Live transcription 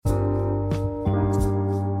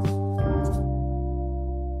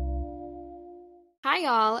Hi,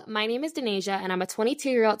 y'all. My name is Denasia, and I'm a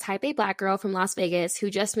 22-year-old Type A Black girl from Las Vegas who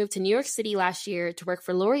just moved to New York City last year to work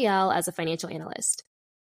for L'Oreal as a financial analyst.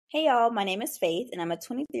 Hey, y'all. My name is Faith, and I'm a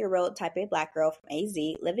 23-year-old Type A Black girl from AZ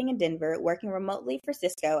living in Denver, working remotely for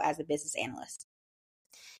Cisco as a business analyst.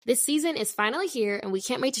 This season is finally here, and we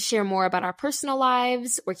can't wait to share more about our personal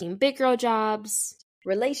lives, working big girl jobs,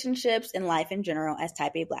 relationships, and life in general as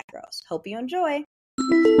Type A Black girls. Hope you enjoy.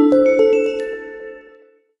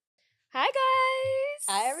 Hi, guys.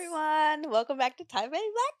 Hi, everyone. Welcome back to Type A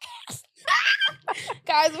Black.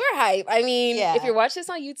 Guys, we're hype. I mean, Yeah. If you're watching this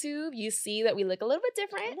on YouTube, you see that we look a little bit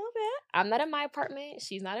different. A little bit. I'm not in my apartment.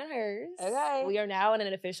 She's not in hers. Okay. We are now in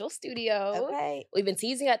an official studio. Okay. We've been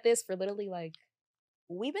teasing at this for literally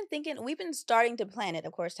we've been starting to plan it,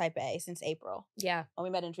 of course, Type A, since April. Yeah. When we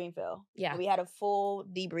met in Dreamville. Yeah. We had a full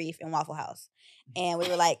debrief in Waffle House. And we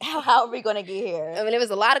were like, how are we going to get here? I mean, it was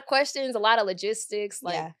a lot of questions, a lot of logistics,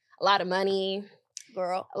 a lot of money.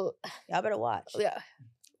 Girl, y'all better watch. Yeah.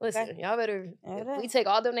 Listen, y'all better. Okay. We take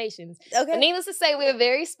all donations. Okay. But needless to say, we have a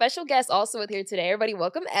very special guest also with here today. Everybody,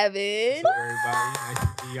 welcome Evan. What's up, everybody? Nice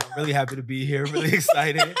to be here. I'm really happy to be here. Really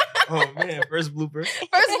excited. Oh man, first blooper.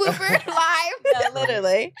 Live. No,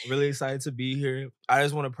 literally. Really excited to be here. I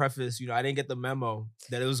just want to preface, I didn't get the memo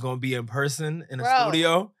that it was going to be in person in a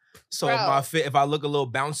studio. So if I look a little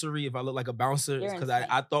bouncery, if I look like a bouncer, it's because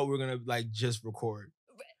I thought we were gonna just record.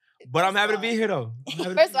 But I'm happy to be here though.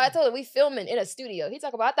 First of all, I told him we filming in a studio. He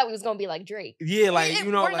talked about I thought we was gonna be like Drake. Yeah,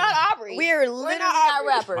 we're not Aubrey. We're literally not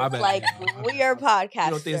rappers. My bad. Like we are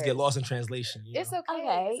podcasters. Things get lost in translation. It's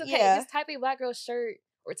okay. It's okay. Yeah. This Type A Black girl shirt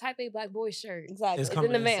or Type A Black boy shirt. Exactly. It's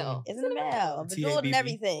in the mail. It's in the mail. Bejeweled and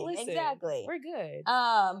everything. Listen, exactly. We're good.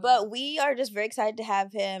 But we are just very excited to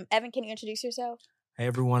have him. Evan, can you introduce yourself? Hey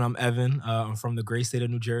everyone, I'm Evan. I'm from the great state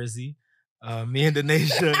of New Jersey. Me and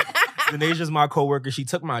Denasia. Denasia's my coworker. She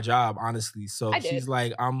took my job, honestly. So she's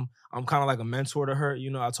like, I'm kind of like a mentor to her.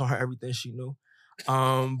 I taught her everything she knew.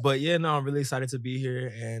 But yeah, no, I'm really excited to be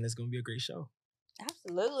here, and it's gonna be a great show.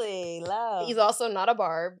 Absolutely, love. He's also not a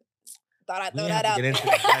barb. Thought I'd throw that out there.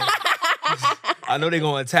 I know they're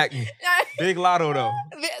gonna attack me. Big Lotto though.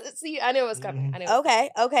 See, I knew it was coming. Okay,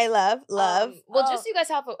 love. Well, just so you guys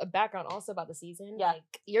have a background also about the season. Yeah.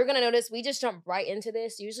 You're gonna notice we just jump right into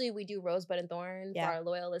this. Usually we do Rosebud and Thorn for our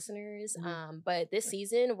loyal listeners. Mm-hmm. But this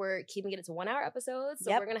season we're keeping it to 1 hour episodes.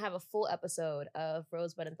 So we're gonna have a full episode of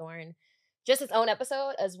Rosebud and Thorn. Just its own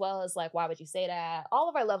episode, as well as why would you say that? All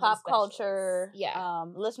of our lovely pop culture,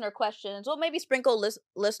 listener questions. Well, maybe sprinkle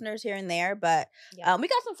listeners here and there, but we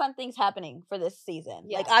got some fun things happening for this season.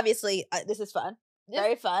 Yeah. Obviously, this is fun.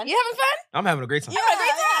 Very fun. You having fun? I'm having a great time. You're having a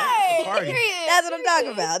great time. Party.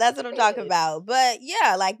 That's what I'm talking about. But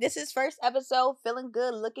yeah, this is first episode, feeling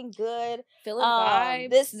good, looking good, feeling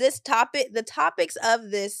vibes. This topic, the topics of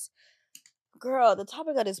this the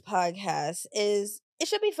topic of this podcast is. It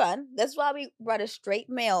should be fun. That's why we brought a straight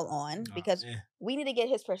male on, because we need to get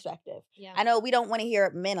his perspective. Yeah. I know we don't want to hear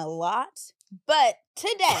men a lot, but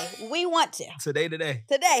today we want to. Today.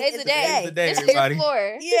 Today's the day, everybody.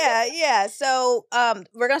 Yeah. So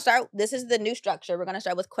we're gonna start. This is the new structure. We're gonna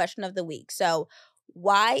start with question of the week. So,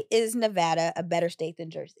 why is Nevada a better state than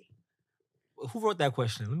Jersey? Who wrote that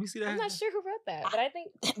question? Let me see that. I'm not sure who wrote that, but I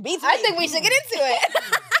think we should get into it.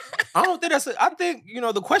 I don't think I think,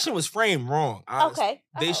 the question was framed wrong. Honestly. Okay.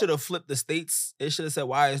 They should have flipped the states. It should have said,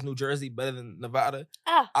 why is New Jersey better than Nevada?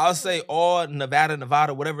 I'll say all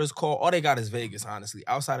Nevada, whatever it's called, all they got is Vegas, honestly.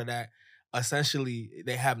 Outside of that, essentially,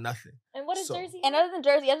 they have nothing. And what is Jersey? And other than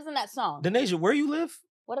Jersey, other than that song. Denasia, where you live?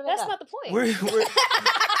 That's not the point.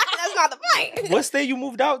 That's not the point. What state you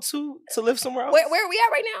moved out to live somewhere else? Where are we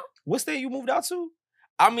at right now? What state you moved out to?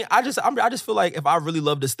 I mean, I just feel like if I really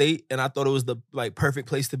loved the state and I thought it was the perfect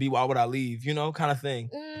place to be, why would I leave? Kind of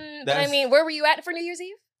thing. But I mean, where were you at for New Year's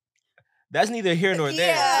Eve? That's neither here nor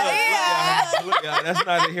there. Yeah. That's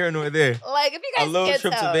neither here nor there. If you guys a little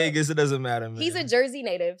trip to Vegas, it doesn't matter, man. He's a Jersey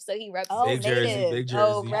native, so he reps big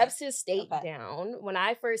Jersey. Reps his state down. When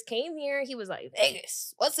I first came here, he was like,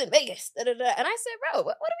 Vegas, what's in Vegas? Da, da, da. And I said, bro,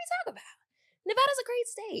 what are we talking about? Nevada's a great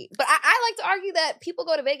state. But I like to argue that people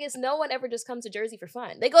go to Vegas. No one ever just comes to Jersey for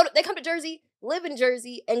fun. They come to Jersey, live in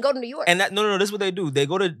Jersey, and go to New York. And no, this is what they do. They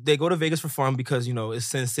go to Vegas for fun because, it's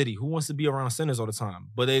Sin City. Who wants to be around sinners all the time?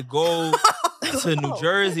 But they go to New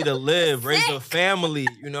Jersey to live, raise a family,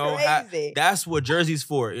 you know. That's what Jersey's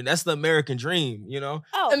for. And that's the American dream, you know.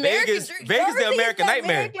 Oh, Vegas the American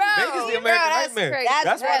nightmare. Vegas the American nightmare.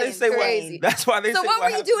 That's why they say crazy. That's why they say. So what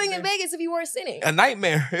were you doing in Vegas if you weren't sinning? A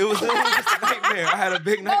nightmare. It was just a nightmare. I had a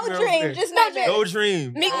big nightmare. No dream, just nightmare. No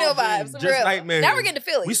dream. Meek Mill vibes. Just nightmare. Now we're getting to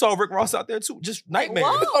Philly. We saw Rick Ross out there too. Just nightmare.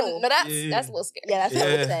 Whoa. No, that's a little scary. Yeah, that's what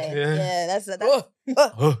I'm saying. Yeah, that's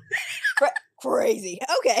crazy.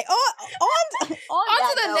 Okay, on to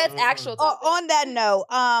the next actual topic. On that note,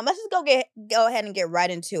 let's just go ahead and get right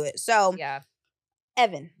into it. So,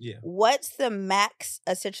 Evan, what's the max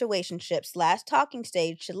a situationship / talking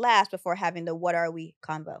stage should last before having the what are we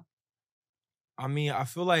convo? I mean, I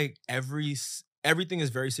feel like everything is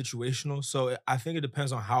very situational. So I think it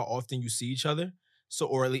depends on how often you see each other. So,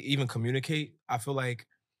 or even communicate. I feel like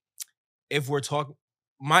if we're talking,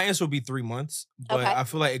 my answer would be 3 months, but I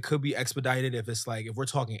feel like it could be expedited if it's like, if we're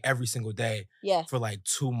talking every single day for like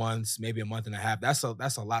 2 months, maybe a month and a half, that's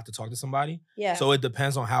a lot to talk to somebody. Yeah. So it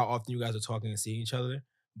depends on how often you guys are talking and seeing each other.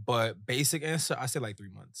 But basic answer, I say like 3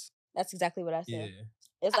 months. That's exactly what I said. Yeah.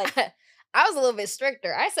 It's like, I was a little bit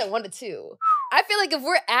stricter. I said 1 to 2. I feel like if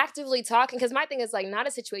we're actively talking, because my thing is like not a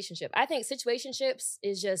situationship. I think situationships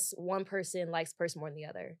is just one person likes person more than the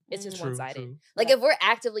other. It's just one-sided. True. Like if we're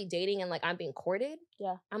actively dating and like I'm being courted,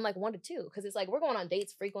 I'm like 1 to 2. Because it's like we're going on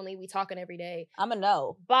dates frequently. We talking every day. I'm a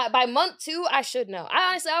no. By month 2, I should know.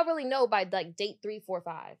 I really know by like date 3, 4,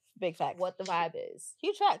 5. Big facts. What the vibe is.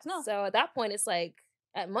 Huge facts, no. So at that point, it's like,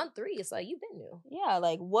 at month 3, it's like, you've been new. Yeah,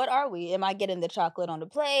 like, what are we? Am I getting the chocolate on the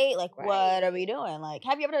plate? Like, what are we doing? Like,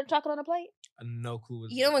 have you ever done chocolate on the plate? No clue.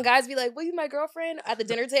 You know when guys be like, "Will you my girlfriend?" at the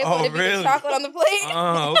dinner table, and if you get chocolate on the plate.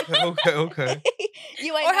 Oh, okay.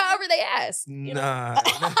 Or however they ask. Nah.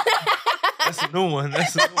 That's a new one.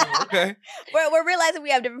 Okay. We're realizing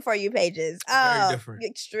we have different For You pages. Very different.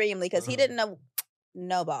 Extremely, because he didn't know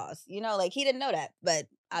no balls. You know, like, he didn't know that, but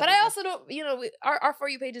I also don't, you know, our For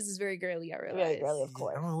You pages is very girly, I realize. Very girly, of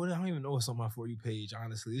course. I don't even know what's on my For You page,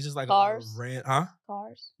 honestly. It's just like cars?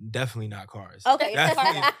 Cars? Definitely not cars. Okay.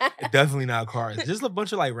 Definitely not cars. Just a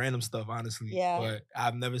bunch of like random stuff, honestly. Yeah. But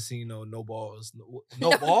I've never seen no balls.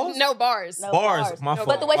 No balls? No bars. No bars. My fault.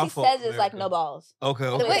 But the way she says it is like no balls. Okay.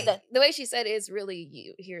 The way she said it is really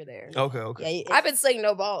you here there. Okay. Yeah, I've been saying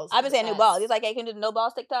no balls. I've been saying no balls. He's like, hey, can you do no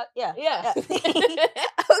balls TikTok? Yeah.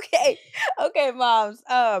 Okay, moms.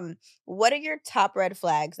 What are your top red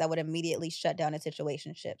flags that would immediately shut down a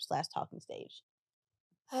situationship / talking stage?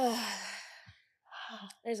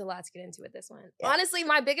 There's a lot to get into with this one. Yeah. Honestly,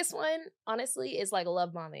 my biggest one, is like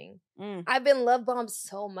love bombing. I've been love bombed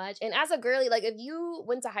so much. And as a girly, like if you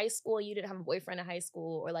went to high school and you didn't have a boyfriend in high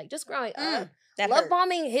school or like just growing up, love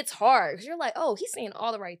bombing hits hard. Because you're like, oh, he's saying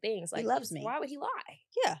all the right things. Like, he loves me. Why would he lie?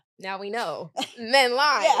 Yeah. Now we know. Men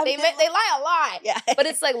lie. They lie a lot. Yeah. But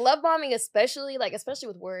it's like love bombing, especially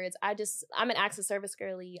with words. I'm an acts of service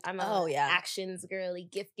girly. I'm a actions girly,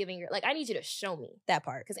 gift giving girly. Like I need you to show me that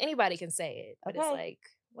part. Because anybody can say it. But it's like,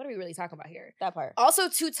 what are we really talking about here? That part. Also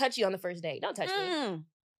too touchy on the first date. Don't touch me.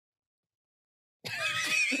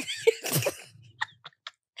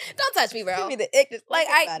 Don't touch me, bro. Give me the ick. Like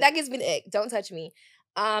that gives me the ick. Don't touch me.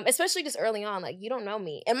 Especially just early on, like you don't know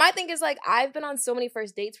me. And my thing is like I've been on so many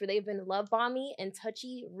first dates where they've been love bomby and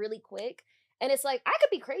touchy really quick. And it's like I could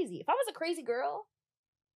be crazy. If I was a crazy girl,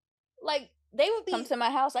 like they would be come to my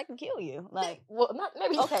house, I can kill you. Like not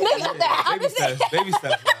that. Baby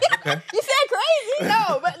steps. Okay. You said crazy.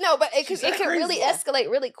 No, but it could really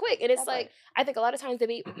escalate really quick. And it's like I think a lot of times they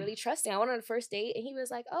be really trusting. I went on a first date and he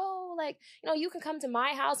was like, "Oh, like, you know, you can come to my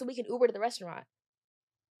house and we can Uber to the restaurant."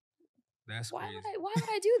 That's crazy. Why would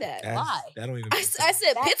I do that? Why? That don't even. I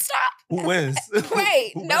said pit stop. Who wins?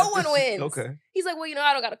 Right. No one wins. Okay. He's like, well, you know,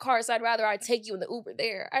 I don't got a car, so I'd rather I take you in the Uber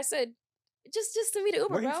there. I said, just send me the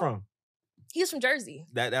Uber, Where bro. you from? He was from Jersey.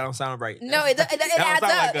 That don't sound right. No, it adds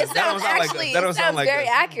up. It sounds very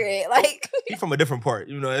accurate. Like he's from a different part.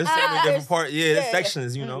 You know, it's a different part. Yeah, there's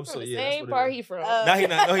sections. You know, so yeah. Same part he from. No, he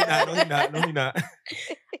not.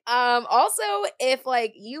 Also, if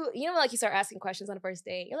like you know, like you start asking questions on the first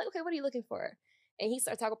date, you're like, okay, what are you looking for? And he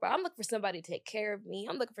starts talking about, I'm looking for somebody to take care of me.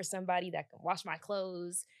 I'm looking for somebody that can wash my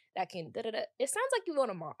clothes, that can da-da-da. It sounds like you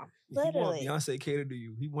want a mom. Literally. He want Beyonce cater to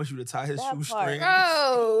you. He wants you to tie his shoestrings.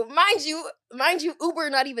 Bro, mind you,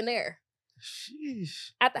 Uber not even there.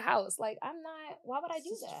 Sheesh. At the house. Like, I'm not, why would I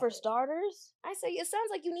do that? For starters, I say, it sounds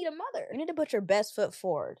like you need a mother. You need to put your best foot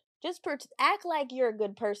forward. Just act like you're a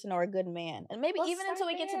good person or a good man. And maybe even until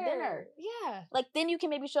we get to dinner. Yeah. Like, then you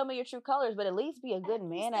can maybe show me your true colors, but at least be a good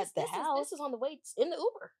man at the house. This is on the way in the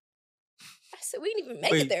Uber. I said, we didn't even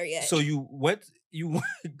make it there yet. So you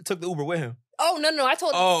took the Uber with him? Oh, no. I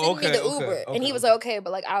told him to send me the Uber. Okay, and he was like, okay,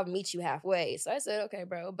 but like, I'll meet you halfway. So I said, okay,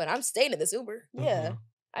 bro, but I'm staying in this Uber. Yeah.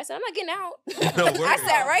 I said, I'm not getting out. No, I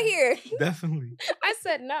sat right here. Definitely. I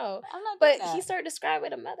said, no. I'm not But doing that. he started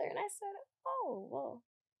describing a mother. And I said, oh, well,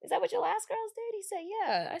 is that what your last girls did? He said,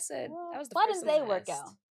 yeah. I said, that was the why first didn't they work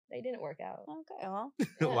out? They didn't work out. Okay, well.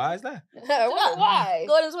 Yeah. Why is that? Why?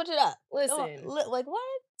 Go ahead and switch it up. Listen. Like,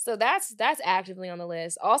 what? So that's actively on the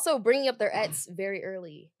list. Also, bringing up their ex very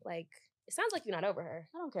early. Like, it sounds like you're not over her.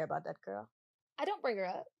 I don't care about that girl. I don't bring her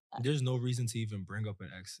up. There's no reason to even bring up an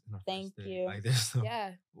ex. Thank you. Like, there's no...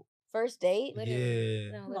 Yeah. First date? Literally.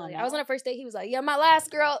 Yeah. No, literally. I was on a first date. He was like, yeah, my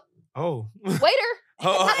last girl. Oh. Waiter.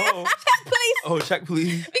 Check, please. Oh, check,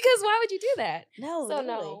 please. Because why would you do that? No, so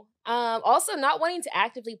literally. no. Also, not wanting to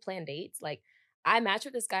actively plan dates. Like, I matched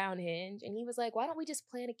with this guy on Hinge, and he was like, why don't we just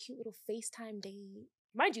plan a cute little FaceTime date?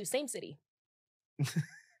 Mind you, same city.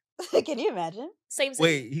 Can you imagine? Same city.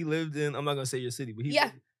 Wait, he lived in, I'm not going to say your city, but he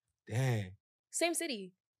lived, dang. Same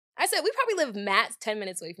city. I said, we probably live max 10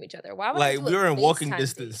 minutes away from each other. Why would like, we were in walking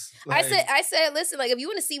distance. Like, I said, listen, like, if you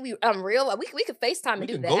want to see real, we could FaceTime and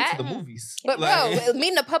do that. We can go to the movies. But bro,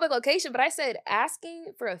 meet in a public location. But I said, asking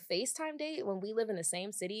for a FaceTime date when we live in the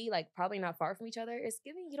same city, like probably not far from each other, is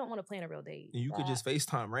giving you don't want to plan a real date. And you could just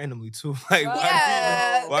FaceTime randomly too. Like,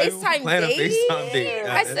 why FaceTime you plan a FaceTime date?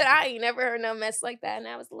 I said, I ain't never heard no mess like that. And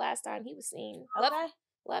that was the last time he was seen. Okay.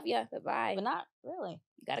 Love ya. Goodbye. But not really.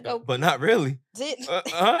 You gotta go. But not really. Don't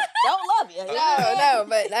love you. No.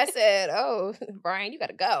 But I said, oh, Brian, you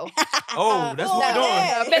gotta go. Oh, that's what we're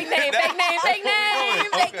doing. Big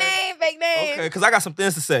name. Okay, because I got some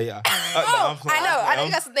things to say, y'all. I know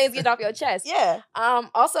you got some things to get off your chest. Yeah.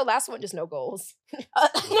 Also, last one, just no goals.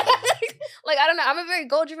 Like, I don't know. I'm a very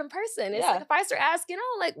goal-driven person. It's like, if I start asking,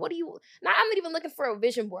 like, what do you... I'm not even looking for a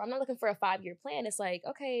vision board. I'm not looking for a 5-year plan. It's like,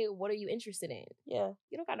 okay, what are you interested in? Yeah.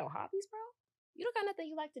 You don't got no hobbies, bro? You don't got nothing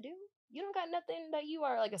you like to do? You don't got nothing that you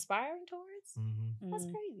are, like, aspiring towards? Mm-hmm. That's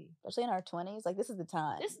crazy. Especially in our 20s. Like, this is the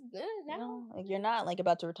time. Now. You know, like, you're not, like,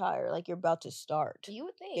 about to retire. Like, you're about to start. You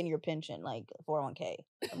would think. In your pension, like, 401k.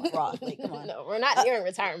 Roth. Like, come on. No, we're not nearing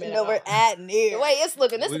retirement. No, we're at near. The way it's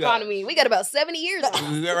looking, this economy, we got about 70 years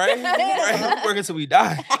on. Right? We work until we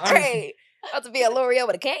die. Right. About to be a L'Oreal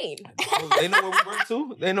with a cane. They know where we work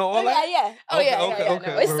too? They know all that? Yeah. Okay.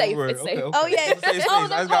 No, it's safe. It's safe. Oh, yeah.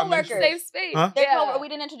 They're co-workers. Safe space. Huh? We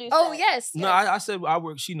didn't introduce that. Yes. No, I said I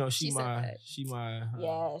work. She my. Yes.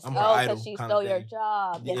 I'm her idol. Because she stole your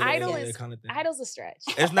job. Yeah, idol is kind of thing. Idol's a stretch.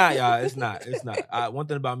 It's not, y'all. It's not. One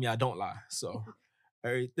thing about me, I don't lie. So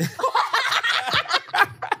everything.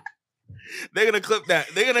 They're gonna clip that.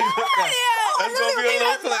 That's gonna be a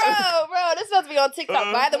little clip. Bro, this is supposed to be on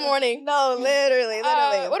TikTok by the morning. No, literally.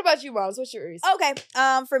 What about you, moms? What's yours? Okay.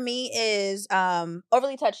 For me is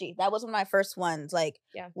overly touchy. That was one of my first ones. Like,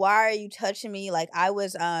 why are you touching me? Like, I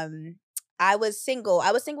was single.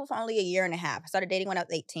 I was single for only a year and a half. I started dating when I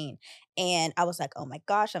was 18. And I was like, oh my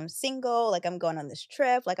gosh, I'm single. Like, I'm going on this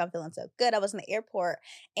trip. Like, I'm feeling so good. I was in the airport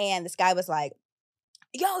and this guy was like,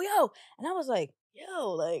 yo. And I was like,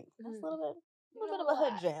 yo, like, that's a little bit of a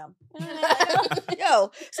hood jam.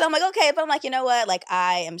 Yo. So I'm like, okay. But I'm like, you know what? Like,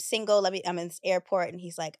 I am single. I'm in this airport. And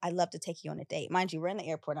he's like, I'd love to take you on a date. Mind you, we're in the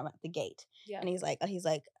airport. I'm at the gate. Yeah. And he's like, I was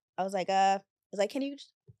like, can you,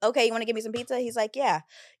 okay, you want to give me some pizza? He's like, yeah.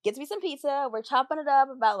 Gets me some pizza. We're chopping it up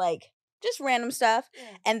about like just random stuff.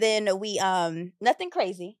 Yeah. And then we, nothing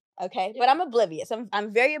crazy. Okay. Yeah. But I'm oblivious.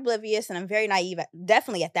 I'm very oblivious and I'm very naive.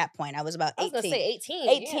 Definitely at that point. I was about 18. I was going to say 18.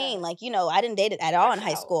 18. Yeah. Like, you know, I didn't date it at all in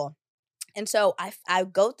high school. And so I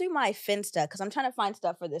go through my Finsta because I'm trying to find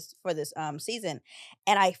stuff for this season.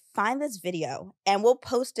 And I find this video and we'll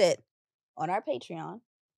post it on our Patreon.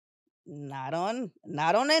 Not on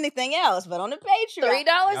anything else, but on the Patreon.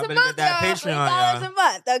 $3 a month. $3 a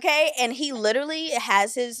month, okay? And he literally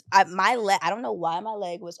has his my leg. I don't know why my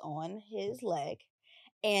leg was on his leg,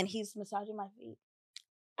 and he's massaging my feet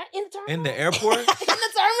in the terminal. In the airport. In the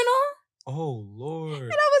terminal. Oh Lord!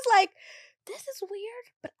 And I was like, this is weird,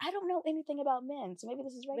 but I don't know anything about men, so maybe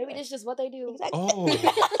this is regular. Maybe this is just what they do. Exactly. Oh.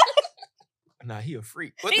 Nah, he a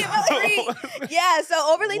freak. He a freak. Yeah,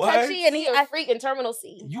 so overly touchy, and he a freak in Terminal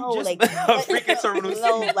C. You just a freak in Terminal C.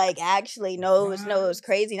 No, like actually, no, it was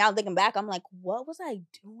crazy. Now thinking back, I'm like, what was I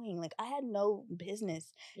doing? Like, I had no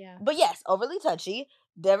business. Yeah. But yes, overly touchy.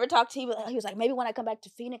 Never talked to him. He was like, maybe when I come back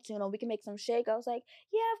to Phoenix, you know, we can make some shake. I was like,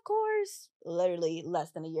 yeah, of course. Literally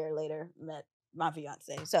less than a year later, met my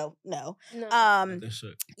fiance. So no.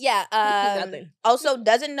 Yeah. Nothing. Also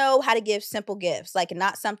doesn't know how to give simple gifts. Like,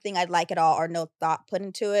 not something I'd like at all or no thought put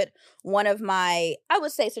into it. One of my, I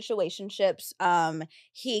would say, situationships,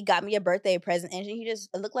 he got me a birthday present and it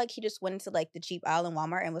looked like he just went into like the cheap aisle in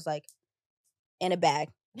Walmart and was like, in a bag.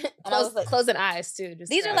 And I was like, closing eyes too.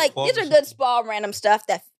 These are good spa random stuff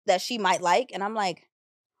that she might like. And I'm like,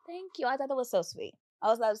 thank you. I thought that was so sweet.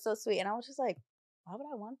 That was so sweet. And I was just like, why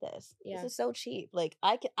would I want this? Yeah. This is so cheap. Like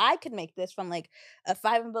I could make this from like a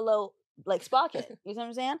 5 and below like spa kit. You know what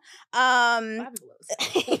I'm saying?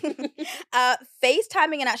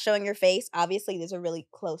 FaceTiming and not showing your face. Obviously, these are really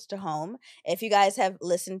close to home. If you guys have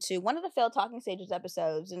listened to one of the Failed Talking Stages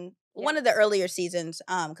episodes and one of the earlier seasons,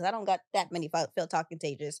 because I don't got that many Failed Talking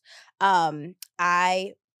Stages,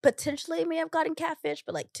 I potentially may have gotten catfish,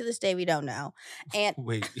 but like to this day we don't know. And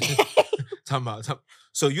wait, talking about.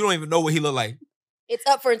 So you don't even know what he looked like. It's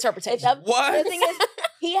up for interpretation. What? The thing is,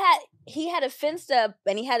 he had a Finsta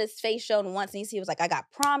and he had his face shown once, and he was like, I got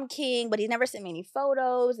prom king, but he never sent me any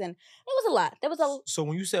photos, and it was a lot. There was a. So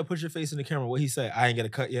when you said put your face in the camera, what he said? I ain't get a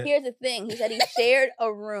cut yet. Here's the thing: he said he shared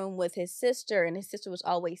a room with his sister, and his sister was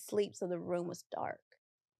always asleep, so the room was dark.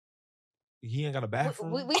 He ain't got a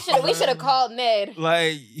bathroom. We should have called Ned.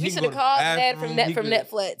 Like we should have called Ned from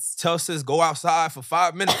Netflix. Tell sis go outside for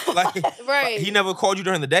 5 minutes. Like right. He never called you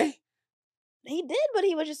during the day. He did, but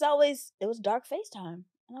he was just always. It was dark FaceTime.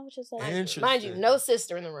 And I was just like, mind you, no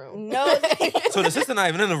sister in the room. No. So the sister not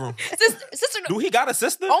even in the room. Sister. Do he got a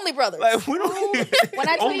sister? Only brothers. Like we don't. When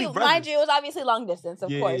I tell you, mind you, it was obviously long distance,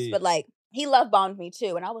 of course, but like he love bombed me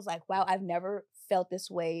too, and I was like, wow, I've never felt this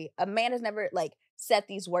way. A man has never like said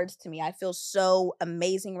these words to me. I feel so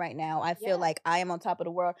amazing right now. I feel like I am on top of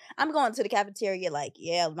the world. I'm going to the cafeteria like,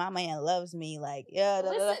 yeah, my man loves me. Like, yeah.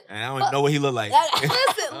 Listen, and I don't even know what he look like.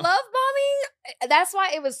 Listen, love bombing. That's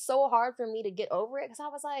why it was so hard for me to get over it, because I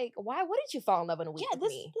was like, why wouldn't you fall in love in a week with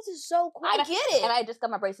me? This is so cool. I get it. And I just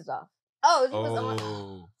got my braces off.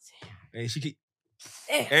 Oh. And she keep.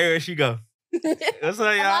 There she go. That's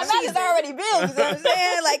like my mouth is already built. You know what I'm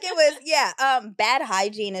saying? Like it was, bad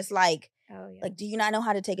hygiene is like, like, do you not know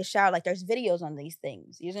how to take a shower? Like, there's videos on these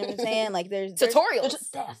things. You know what I'm saying? Like, there's tutorials.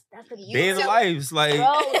 That's what you Day in the lives. Like,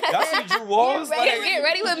 y'all see Drew Walls? Get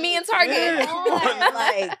ready with me and Target. Yeah.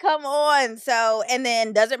 Like, come on. So, and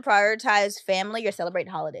then doesn't prioritize family or celebrate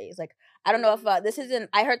holidays. Like, I don't know if this isn't,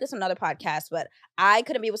 I heard this on another podcast, but I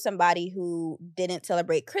couldn't be with somebody who didn't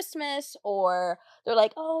celebrate Christmas, or they're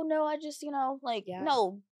like, oh, no, I just,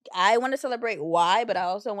 no. I want to celebrate why, but I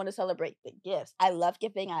also want to celebrate the gifts. I love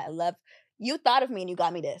gifting. You thought of me and you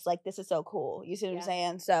got me this. Like, this is so cool. You see what I'm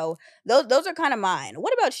saying? So those are kind of mine.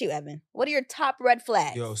 What about you, Evan? What are your top red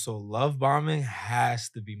flags? Yo, so love bombing has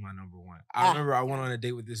to be my number one. I remember I went on a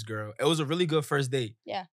date with this girl. It was a really good first date.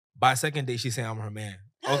 Yeah. By second date, she's saying I'm her man.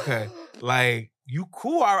 Okay. Like, you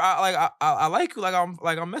cool. I like you. Like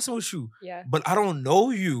I'm messing with you. Yeah. But I don't know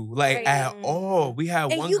you at all. We had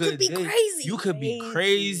one good date. You could be crazy. You could be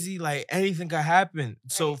crazy. Like anything could happen. Right.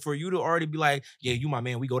 So for you to already be like, yeah, you my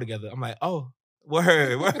man, we go together. I'm like, oh,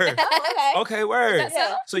 word. Okay, word.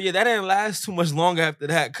 So yeah, that didn't last too much longer after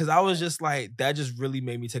that, because I was just like, that just really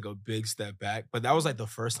made me take a big step back. But that was like the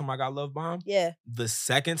first time I got love bombed. Yeah. The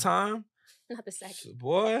second time. Not the second.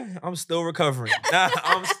 Boy, I'm still recovering.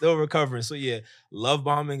 I'm still recovering. So yeah, love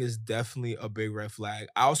bombing is definitely a big red flag.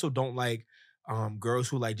 I also don't like girls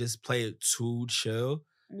who like just play it too chill.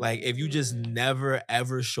 Like if you just never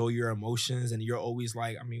ever show your emotions and you're always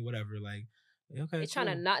like, I mean, whatever, like, okay. They're trying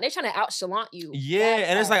to outchalant you. Yeah,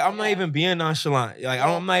 and it's like I'm not even being nonchalant. Like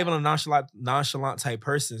I'm not even a nonchalant type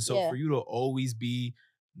person. So for you to always be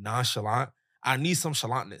nonchalant, I need some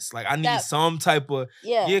chalantness. Like I need some type of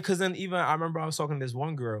because then even I remember I was talking to this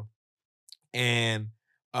one girl, and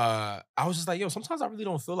I was just like, yo, sometimes I really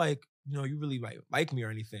don't feel like, you really like me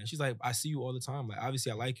or anything. She's like, I see you all the time. Like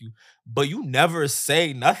obviously I like you, but you never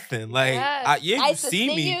say nothing. Like you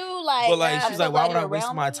see me, but like she's like, why would I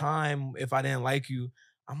waste my time if I didn't like you?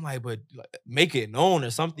 I'm like, but make it known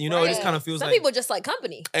or something. It just kind of feels some like people just like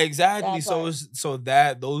company. Exactly. So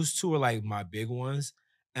those two are like my big ones.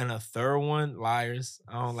 And a third one, liars.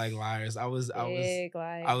 I don't like liars. I was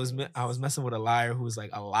messing with a liar who was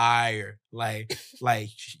like a liar. Like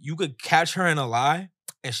you could catch her in a lie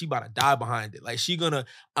and she about to die behind it. Like she gonna,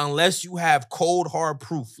 unless you have cold hard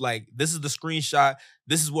proof, like this is the screenshot,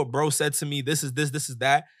 this is what bro said to me, this is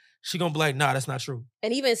that. She gonna be like, nah, that's not true.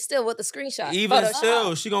 And even still with the screenshot.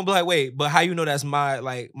 She gonna be like, wait, but how you know that's my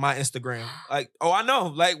Instagram? Like, oh, I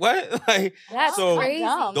know. Like, what? Like, that's crazy.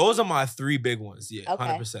 Those are my three big ones. Yeah, okay.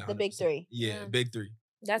 100%. The big three. Yeah, big three.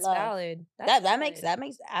 That's valid. That makes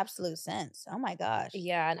absolute sense. Oh my gosh.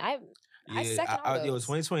 Yeah, and I second all those. Yo,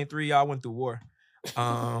 2023, y'all went through war.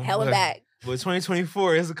 Hell back. But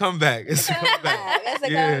 2024 is a comeback. It's a comeback. It's a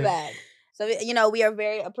comeback. So, we are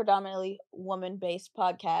a predominantly woman-based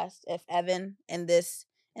podcast. If Evan in this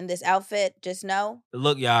in this outfit, just know.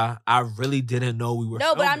 Look, y'all, I really didn't know we were.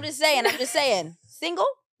 No, but I'm just saying. Single?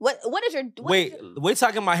 What is your wait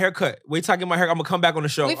talking my haircut. Wait talking my hair. I'm gonna come back on the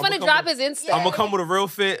show. We finna drop his Insta. I'm gonna come with a real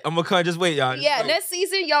fit. I'm gonna come. Just wait, y'all. Yeah, next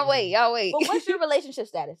season, y'all wait. But what's your relationship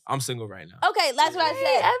status? I'm single right now. Okay, that's what I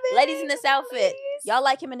said. Evan, Ladies in this outfit, y'all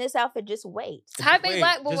like him in this outfit. Just wait. Type a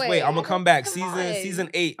black boy. Just wait. I'm gonna come back. Season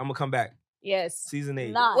 8. I'm gonna come back. Yes. Season 8.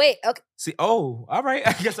 9. Wait. Okay. See. Oh, all right.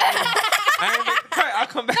 I guess I'll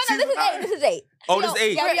come back. No, this is 8. Oh, this is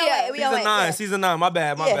 8. Season 9. Season 9. My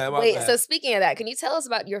bad. My bad. So speaking of that, can you tell us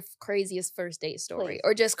about your craziest first date story, Please.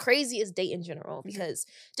 or just craziest date in general? Because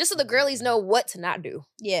just so the girlies know what to not do.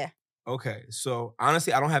 Yeah. Okay, so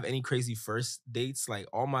honestly, I don't have any crazy first dates. Like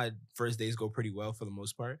all my first dates go pretty well for the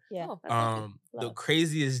most part. Yeah. The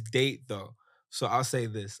craziest date though. So I'll say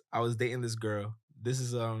this: I was dating this girl. This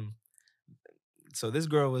is So this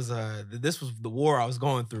girl was this was the war I was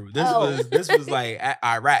going through. This was like at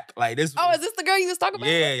Iraq. Like this. Oh, is this the girl you was talking about?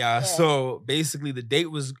 Yeah. So basically, the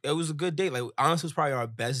date was a good date. Like honestly, it was probably our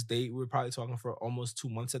best date. We were probably talking for almost 2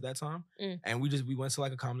 months at that time, and we went to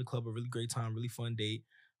like a comedy club, a really great time, really fun date.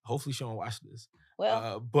 Hopefully, she won't watch this.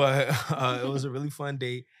 Well, but it was a really fun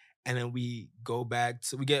date, and then we go back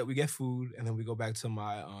to we get food, and then we go back to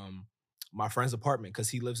my friend's apartment because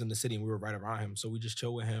he lives in the city, and we were right around him. So we just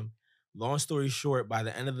chill with him. Long story short, by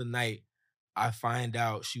the end of the night, I find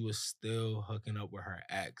out she was still hooking up with her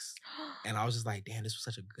ex. And I was just like, damn, this was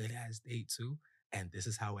such a good ass date too. And this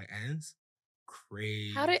is how it ends.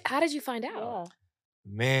 Crazy. How did you find out? yeah.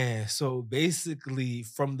 Man, so basically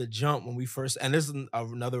from the jump when we first, and this is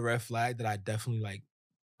another red flag that I definitely like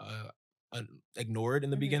ignored in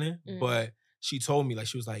the beginning, but she told me, like,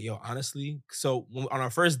 she was like, yo, honestly, so on our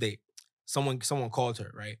first date, someone called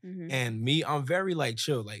her, right? And me, I'm very like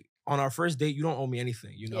chill, like, on our first date, you don't owe me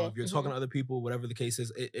anything, you know? If you're talking to other people, whatever the case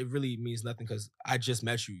is, it really means nothing because I just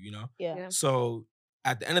met you, you know? Yeah. So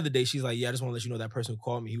at the end of the day, she's like, yeah, I just want to let you know that person who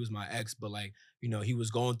called me, he was my ex, but like, you know, he was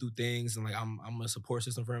going through things and like, I'm a support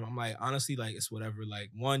system for him. I'm like, honestly, like, it's whatever. Like,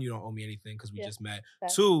 one, you don't owe me anything because we just met.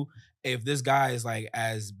 Fact. 2, if this guy is like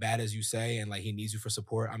as bad as you say and like he needs you for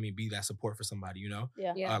support, I mean, be that support for somebody, you know?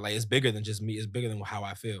 Yeah. Like, it's bigger than just me. It's bigger than how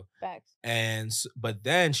I feel. Facts. And but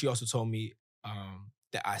then she also told me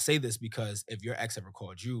that I say this because if your ex ever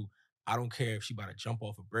called you, I don't care if she about to jump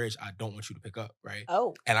off a bridge. I don't want you to pick up, right?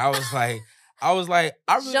 Oh. And I was like, I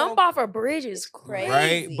really jump off a bridge is crazy,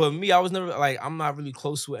 right? But me, I was never like, I'm not really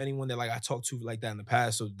close with anyone that like I talked to like that in the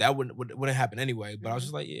past, so that wouldn't happen anyway. But I was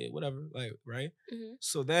just like, yeah, whatever, like, right?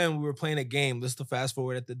 So then we were playing a game. Let's fast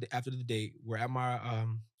forward after the date. We're at my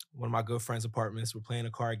one of my good friends' apartments. We're playing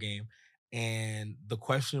a card game, and the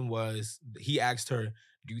question was, he asked her,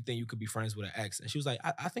 do you think you could be friends with an ex? And she was like,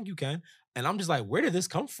 I think you can. And I'm just like, where did this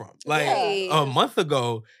come from? Like a month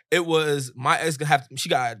ago, it was my ex she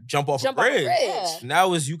got to jump off a bridge. Yeah.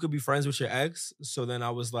 Now is you could be friends with your ex. So then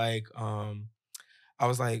I was like,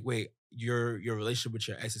 wait, your relationship with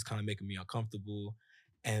your ex is kind of making me uncomfortable.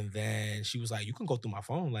 And then she was like, you can go through my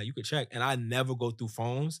phone, like you could check. And I never go through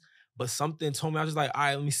phones, but something told me, I was just like, all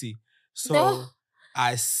right, let me see. So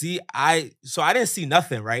I didn't see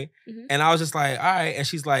nothing, right? And I was just like, all right. And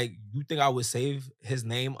she's like, you think I would save his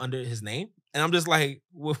name under his name? And I'm just like,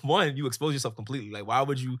 well, one, you expose yourself completely. Like, why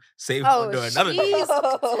would you save under another name?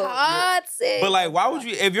 Toxic. But like, why would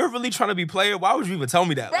you, if you're really trying to be player, why would you even tell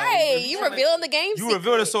me that? Right. Like, you revealing the game. You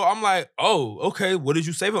revealed it. So I'm like, oh, okay, what did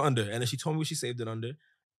you save it under? And then she told me what she saved it under.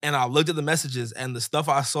 And I looked at the messages and the stuff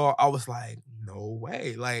I saw, I was like, no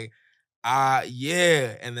way. Like,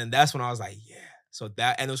 yeah. And then that's when I was like, yeah. So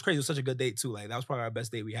that, and it was crazy. It was such a good date too. Like that was probably our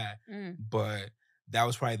best date we had. But that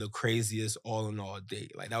was probably the craziest all in all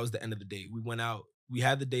date. Like that was the end of the date. We went out. We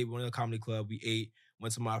had the date. We went to the comedy club. We ate.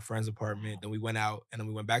 Went to my friend's apartment. Then we went out, and then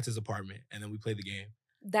we went back to his apartment, and then we played the game.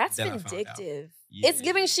 That's vindictive. It's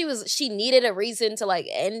giving she needed a reason to like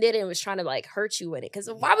end it and was trying to like hurt you in it. Because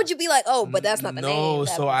why would you be like, oh, but that's not the name? No,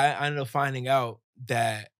 so I ended up finding out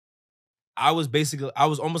that I was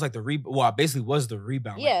almost like I basically was the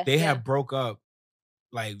rebound. Yeah, like, they had broke up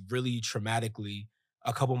like really traumatically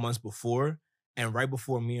a couple months before, and right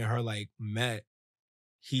before me and her like met,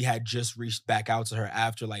 he had just reached back out to her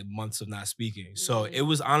after like months of not speaking. So it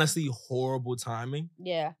was honestly horrible timing.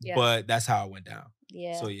 Yeah. But that's how it went down.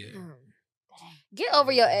 Yeah. So yeah. Get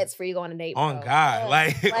over your ex before you go on a date. On God.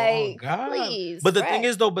 Like on God. Please. But the thing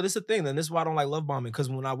is though, but it's the thing, then this is why I don't like love bombing. Because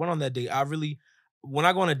when I went on that date, when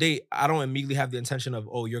I go on a date, I don't immediately have the intention of,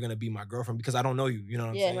 oh, you're going to be my girlfriend because I don't know you. You know what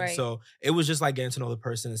I'm saying? Right. So it was just like getting to know the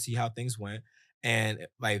person and see how things went. And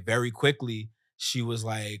like very quickly, she was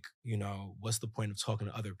like, you know, what's the point of talking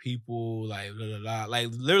to other people? Like, blah, blah, blah. Like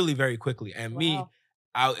literally very quickly. And me,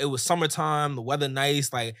 it was summertime, the weather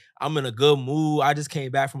nice, like I'm in a good mood. I just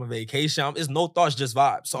came back from a vacation. It's no thoughts, just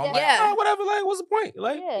vibes. So I'm like, oh, whatever, like, what's the point?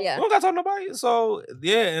 Like, we don't got to talk to nobody. So,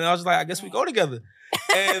 yeah, and I was like, I guess we go together.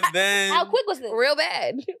 And then... How quick was this? Real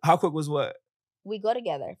bad. How quick was what? We go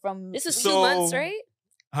together from... This is 2 months, right?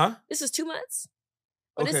 Huh? This is 2 months?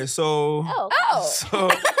 Okay, so...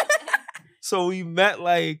 Oh. So we met,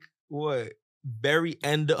 like, what? Very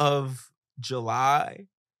end of July.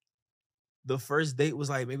 The first date was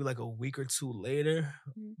like maybe like a week or two later.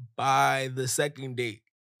 Mm-hmm. By the second date,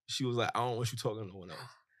 she was like, I don't want you talking to no one else.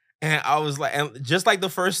 And I was like, and just like the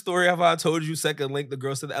first story I told you, second link, the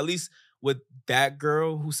girl said that, at least with that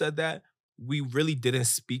girl who said that, we really didn't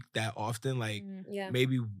speak that often. Like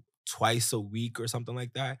maybe twice a week or something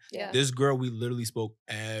like that. Yeah. This girl, we literally spoke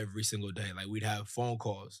every single day. Like we'd have phone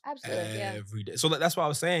calls every day. So that's why I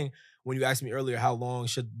was saying, when you asked me earlier, how long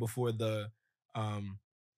before the,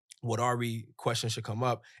 what are we question should come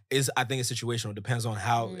up, is I think it's situational. It depends on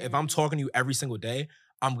how, if I'm talking to you every single day,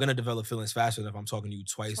 I'm going to develop feelings faster than if I'm talking to you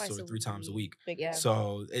twice or 3 times a week.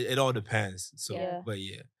 So it all depends. So, but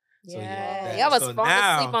yeah. So y'all was falling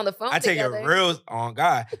asleep on the phone. I take it real on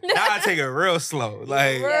God. Now I take it real slow.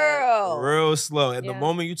 Like real slow. At the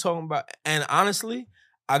moment you talking about, and honestly,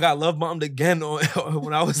 I got love bombed again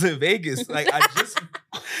when I was in Vegas. Like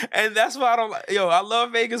and that's why I don't like, I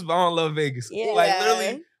love Vegas, but I don't love Vegas. Yeah. Like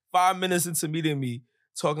literally 5 minutes into meeting me,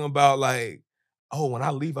 talking about like, oh, when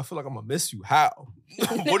I leave, I feel like I'm gonna miss you. How?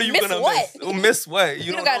 What are you gonna miss? Miss what?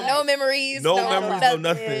 You don't got no memories. No memories, no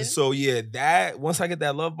nothing. So yeah, that once I get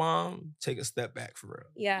that love bomb, take a step back for real.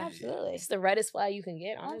 Yeah, absolutely. It's the reddest flag you can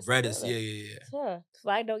get, honestly. Reddest, yeah.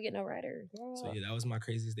 Flag don't get no redder. So yeah, that was my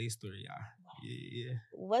craziest day story, y'all. Yeah.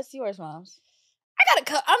 What's yours, Moms? I'm not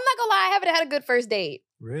gonna lie, I haven't had a good first date.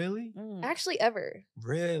 Really? Actually, ever.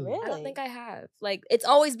 Really? I don't think I have. Like, it's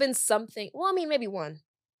always been something. Well, I mean, maybe one,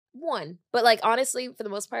 but like honestly, for the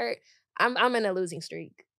most part, I'm in a losing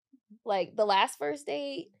streak. Like the last first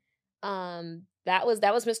date, that was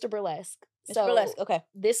Mr. Burlesque. Mr. Burlesque, okay.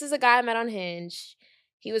 This is a guy I met on Hinge.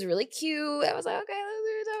 He was really cute. I was like, okay, let's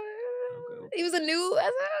see what you're talking about. He was a new. I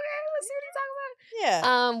was like, okay, let's see what you're talking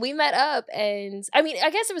about. Yeah. We met up, and I mean, I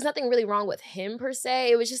guess there was nothing really wrong with him per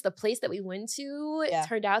se. It was just the place that we went to. It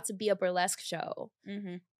turned out to be a burlesque show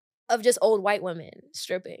of just old white women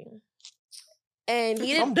stripping. And he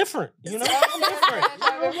didn't. I'm different, I'm different.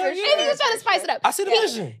 And he was trying to spice it up. I see the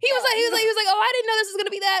vision. He was like, oh, I didn't know this was gonna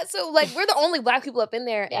be that. So like, we're the only black people up in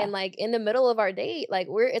there, and like in the middle of our date, like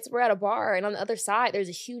we're at a bar, and on the other side there's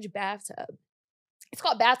a huge bathtub. It's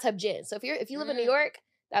called Bathtub Gin. So if you live in New York,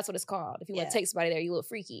 that's what it's called. If you want to take somebody there, you look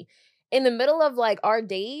freaky. In the middle of like our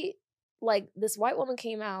date, like this white woman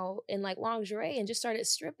came out in like lingerie and just started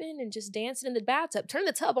stripping and just dancing in the bathtub. Turned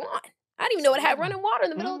the tub on. I didn't even know it had running water in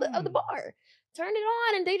the middle of the bar. Turned it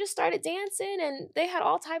on, and they just started dancing, and they had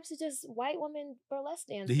all types of just white women burlesque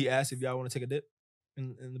dancing. Did he ask if y'all want to take a dip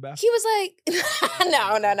in the bathroom? He was like,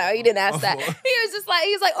 no, he didn't ask that. He was just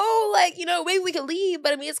like, oh, like, maybe we could leave,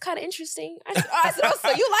 but I mean, it's kind of interesting. I said, oh,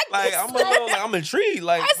 so you like this? I'm intrigued.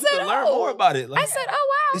 Like, I said, learn more about it. Like, I said, oh,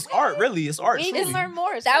 wow. It's art, really. It's art. We need to learn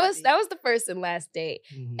more. That was the first and last date.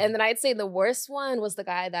 Mm-hmm. And then I'd say the worst one was the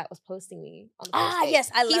guy that was posting me on the first date. Yes,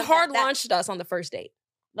 I love He hard launched us on the first date.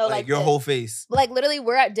 No, like your whole face. Like literally,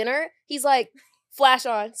 we're at dinner. He's like, flash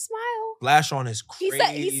on, smile. Flash on is crazy.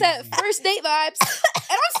 He said first date vibes.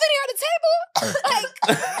 And I'm sitting here at the table.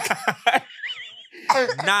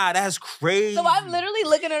 Like, nah, that's crazy. So I'm literally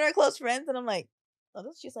looking at our close friends, and I'm like, oh,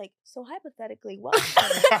 this. She's like, so hypothetically, what? So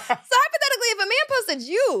hypothetically, if a man posted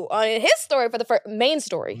you on his story for the main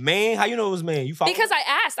story. Main? How you know it was main? You follow because I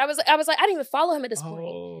asked. I was like, I didn't even follow him at this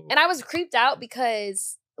point. And I was creeped out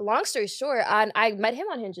because, long story short, I met him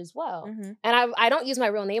on Hinge as well. Mm-hmm. And I don't use my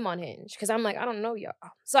real name on Hinge because I'm like, I don't know y'all.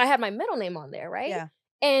 So I had my middle name on there, right? Yeah.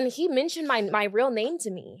 And he mentioned my real name to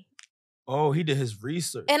me. Oh, he did his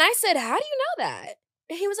research. And I said, how do you know that?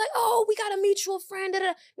 And he was like, oh, we got a mutual friend.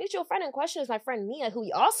 Mutual friend in question is my friend Mia, who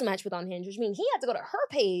we also matched with on Hinge, which means he had to go to her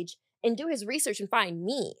page and do his research and find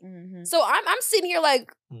me. Mm-hmm. So I'm sitting here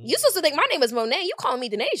like, you supposed to think my name is Monet. You calling me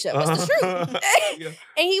Denasia. What's the truth?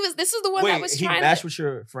 And this is the one that was trying to... he matched with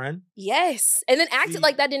your friend? Yes. And then acted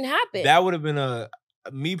like that didn't happen. That would have been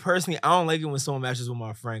me personally, I don't like it when someone matches with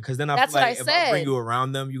my friend, because then I feel like if I bring you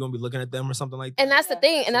around them, you're going to be looking at them or something like that. And that's the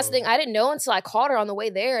thing. And that's the thing. I didn't know until I called her on the way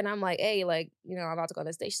there. And I'm like, hey, like, I'm about to go on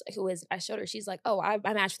this date. She's like, who is it? I showed her. She's like, oh, I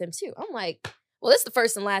matched with him too. I'm like... Well, this is the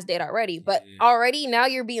first and last date already, but already now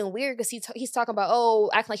you're being weird because he's talking about,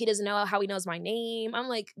 acting like he doesn't know how he knows my name. I'm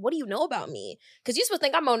like, what do you know about me? Because you're supposed to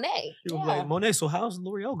think I'm Monet. He was like, Monet, so how's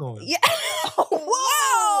L'Oreal going? Yeah.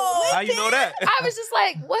 Whoa! How you know that? I was just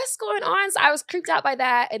like, what's going on? So I was creeped out by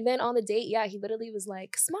that. And then on the date, he literally was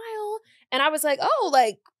like, smile. And I was like, oh,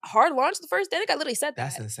 like hard launch the first day. I think I literally said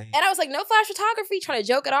that. That's insane. And I was like, no flash photography, trying to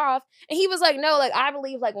joke it off. And he was like, no, like I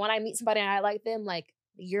believe like when I meet somebody and I like them, like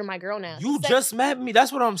you're my girl now. You just met me.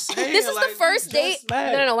 That's what I'm saying. This is the first date.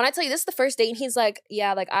 No. When I tell you this is the first date, and he's like,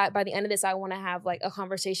 yeah, like by the end of this, I want to have like a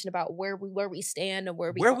conversation about where we stand and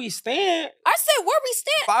where we stand. I said where we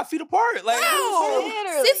stand. 5 feet apart. Like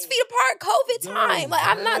wow, 6 feet apart. COVID time. Like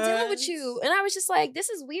I'm not dealing with you. And I was just like, this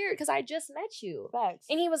is weird because I just met you. Facts.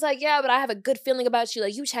 And he was like, yeah, but I have a good feeling about you.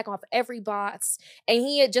 Like you check off every box. And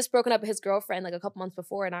he had just broken up with his girlfriend like a couple months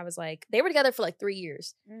before, and I was like, they were together for like 3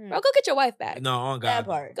 years. Bro, go get your wife back. No, on God. That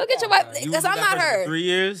part. Go get your wife. Because I'm not her. 3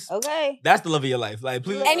 years? Okay. That's the love of your life. Like,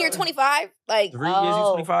 please. And you're 25? Like 3 years,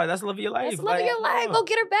 you're 25. That's the love of your life. That's the love of your life. Go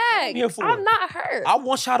get her back. I'm not her. I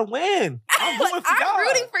want y'all to win. I'm rooting for y'all. I'm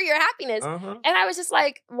rooting for your happiness. And I was just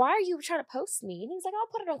like, why are you trying to post me? And he's like, I'll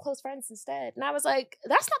put it on close friends instead. And I was like,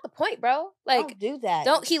 that's not the point, bro. Like, don't do that.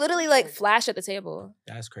 He literally like flashed at the table.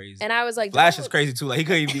 That's crazy. And I was like, Flash is crazy too. Like he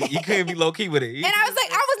couldn't be low key with it. And I was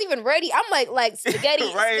like, I wasn't even ready. I'm like spaghetti,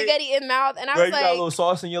 right. spaghetti in mouth. And I was you like, got a little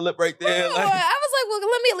sauce in your lip right there. Like, I was like, well,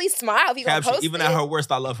 let me at least smile if you gonna post even it. at her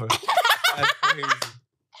worst, I love her. That's crazy.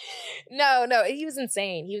 No, he was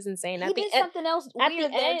insane. He was insane. He did something else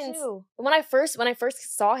weird there too. When I first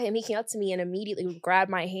saw him, he came up to me and immediately grabbed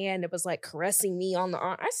my hand. It was like caressing me on the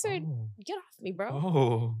arm. I said, "Get off me, bro."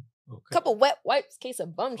 Oh. Okay. Couple wet wipes, case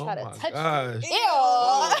of bum try to touch me. Ew.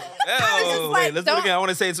 Oh. I was just like, wait, let's do it again. I want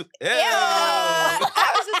to say it too. Ew.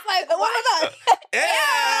 I was just like, oh my God.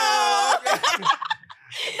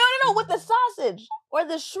 No, with the sausage or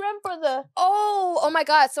the shrimp or the... Oh my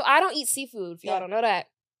God. So I don't eat seafood, if y'all don't know that.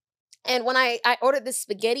 And when I ordered this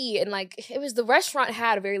spaghetti and like, the restaurant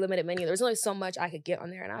had a very limited menu. There was only so much I could get on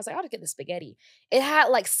there. And I was like, I'll just get the spaghetti. It had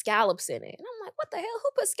like scallops in it. And I'm like, what the hell? Who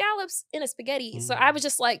put scallops in a spaghetti? So I was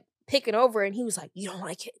just like picking over and he was like, you don't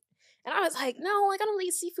like it? And I was like, no, like I don't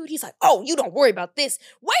eat seafood. He's like, oh, you don't worry about this.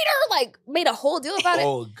 Waiter like made a whole deal about it.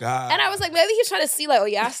 Oh God. And I was like, maybe he's trying to see like, oh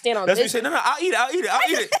yeah, I stand on That's this. what you say. No, I'll eat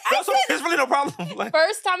it. There's really no problem. Like,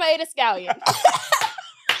 first time I ate a scallion.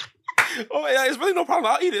 Oh yeah, it's really no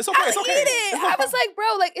problem. I'll eat it. It's okay. I'll eat it. I was like, bro,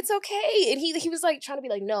 like it's okay. And he was like trying to be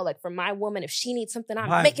like, no, like for my woman, if she needs something,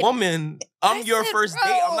 I'm making woman. I'm your first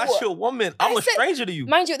date. I'm not your woman. I'm a stranger to you.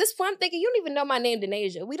 Mind you, at this point, I'm thinking you don't even know my name,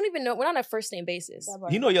 Denasia. We don't even know. We're not on a first name basis.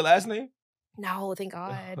 You know your last name? No, thank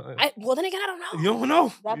God. Well, then again, I don't know. You don't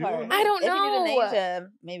know. That part. I don't know. If you do Denasia,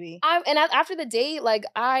 maybe. After the date, like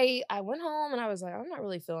I went home and I was like, I'm not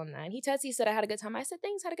really feeling that. And he texted, he said I had a good time. I said,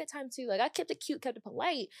 thanks, had a good time too. Like I kept it cute, kept it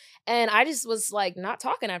polite. And I just was like not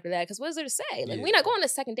talking after that because what is there to say? Like we're not going on a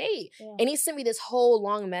second date. Yeah. And he sent me this whole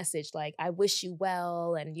long message like, I wish you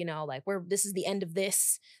well. And you know, like this is the end of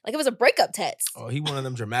this. Like it was a breakup text. Oh, he one of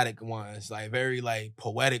them dramatic ones. Like very like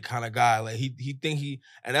poetic kind of guy. Like he think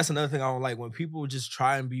and that's another thing I don't like when people just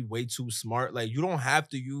try and be way too smart. Like you don't have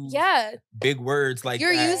to use big words like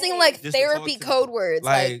you're that using like therapy code words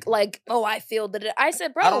like oh I feel that I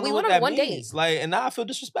said bro we went on one date like and now I feel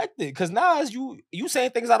disrespected because now as you saying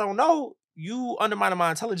things I don't know, you undermining my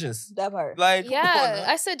intelligence. That part. Like yeah,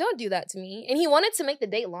 I said don't do that to me. And he wanted to make the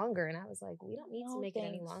date longer and I was like we don't need to make it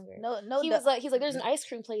any longer. No. He's like there's an ice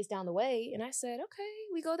cream place down the way and I said okay,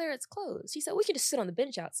 we go there, it's closed. He said we could just sit on the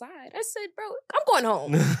bench outside. I said bro, I'm going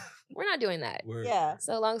home. We're not doing that. Word. Yeah.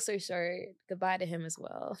 So long story short, goodbye to him as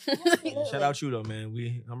well. Shout out you though, man.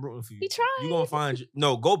 I'm rooting for you. He tried. You gonna find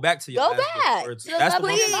go back to your go back. That's the one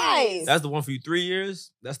for you. That's the one for you. 3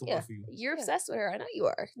 years. That's the one for you. You're obsessed with her. I know you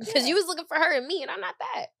are because you was looking for her and me, and I'm not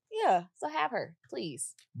that. Yeah. So have her,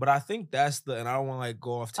 please. But I think that's and I don't want to like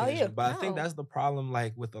go off tangent, but I think that's the problem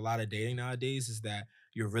like with a lot of dating nowadays is that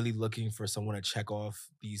you're really looking for someone to check off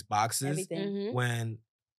these boxes when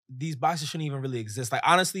these boxes shouldn't even really exist. Like,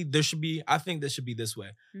 honestly, I think this should be this way.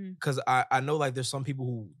 Because I know, like, there's some people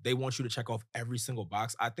who, they want you to check off every single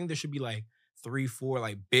box. I think there should be, like, 3, 4,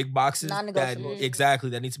 like, big boxes. Non-negotiables. Exactly,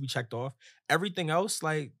 that need to be checked off. Everything else,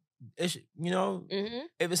 like, if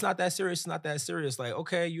it's not that serious, it's not that serious. Like,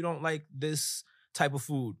 okay, you don't like this type of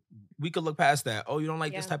food. We could look past that. Oh, you don't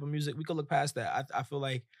like this type of music. We could look past that. I feel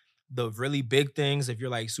like the really big things, if you're,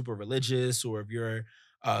 like, super religious or if you're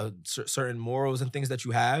certain morals and things that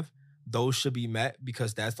you have, those should be met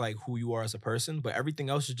because that's like who you are as a person. But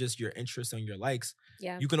everything else is just your interests and your likes.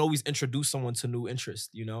 Yeah, you can always introduce someone to new interests,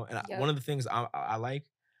 you know. And one of the things I like,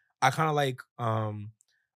 I kind of like,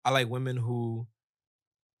 I like women who,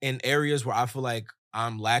 in areas where I feel like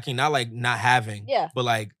I'm lacking, not like not having, but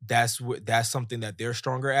like that's something that they're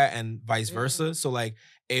stronger at, and vice versa. So like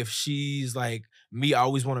if she's like me, I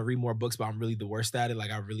always want to read more books, but I'm really the worst at it.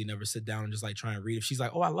 Like I really never sit down and just like try and read. If she's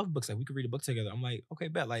like, oh, I love books, like we could read a book together. I'm like, okay,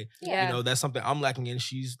 bet. Like, you know, that's something I'm lacking in.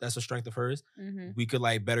 That's a strength of hers. We could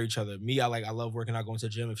like better each other. Me, I love working out, going to the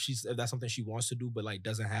gym. If that's something she wants to do, but like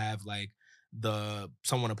doesn't have like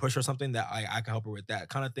someone to push or something, that I can help her with that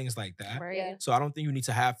kind of things like that. Right. So I don't think you need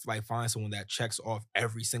to have like find someone that checks off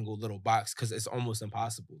every single little box, because it's almost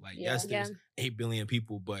impossible. Like yes, there's 8 billion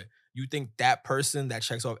people, but you think that person that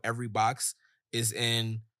checks off every box is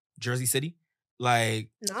in Jersey City? Like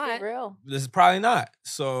not real. This is probably not.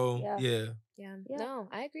 So yeah. No,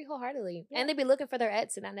 I agree wholeheartedly. And they be looking for their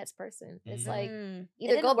ex in that next person. It's like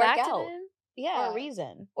either go back to them. For a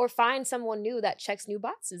reason. Or find someone new that checks new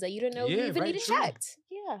boxes that you didn't know you even needed checked.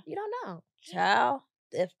 Yeah. You don't know. Child,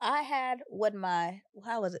 if I had what my,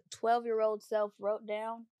 12-year-old self wrote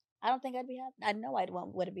down, I don't think I'd be happy. I know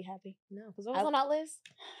wouldn't be happy. No, because what was on that list?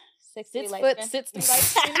 6'3" light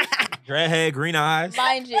skin. Redhead, green eyes.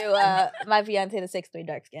 Mind you, my fiance is 6'3"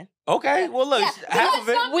 dark skin. Okay, well look, half of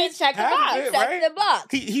it. We checked the box. Checked the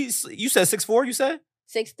box. You said 6'4", you said?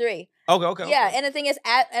 6'3". Okay. Yeah, and the thing is,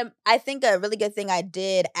 I think a really good thing I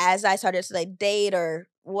did as I started to like date or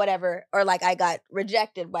whatever, or like I got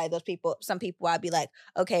rejected by those people. Some people I'd be like,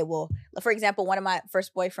 okay, well, for example, one of my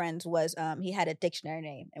first boyfriends was he had a dictionary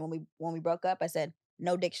name, and when we broke up, I said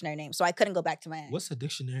no dictionary name, so I couldn't go back to my ex. What's a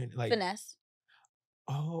dictionary like? Finesse.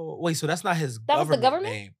 Oh wait, so that's not his was the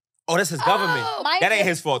government name. Oh, that's his government. That ain't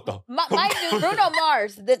his fault though. Mind you, Bruno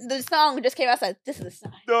Mars, the song just came out. Like, this is the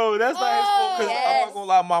sign. No, that's not his fault. Because I'm not gonna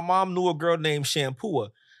lie, my mom knew a girl named Shampoo.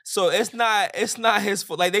 So it's not his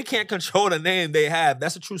fault. Like they can't control the name they have.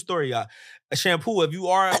 That's a true story, y'all. A Shampoo. If you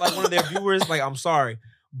are like one of their viewers, like I'm sorry,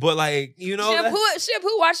 but like you know,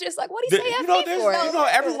 Shampoo watch this. Like what do you say? For? You know,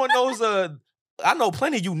 everyone knows. I know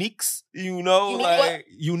plenty of uniques. You know,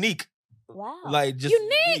 unique. Wow. Like just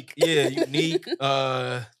unique. Yeah, unique.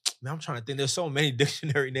 Man, I'm trying to think. There's so many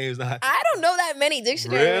dictionary names. I don't know that many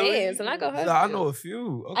dictionary names. I'm not gonna. I know a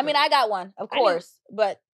few. Okay. I mean, I got one, of course,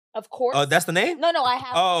 but of course. Oh, that's the name? No, I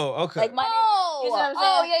have. Oh, okay. Like my name. You know what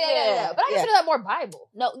I'm saying? Yeah. But I consider that more Bible.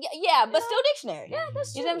 No, but still dictionary. Yeah,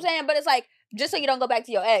 that's true. You know what I'm saying? But it's like just so you don't go back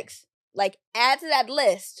to your ex, like add to that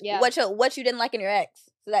list what you didn't like in your ex,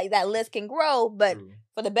 so that list can grow, but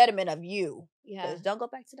for the betterment of you. Yeah, don't go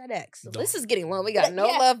back to that ex. So this is getting long. We got no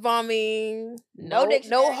love bombing,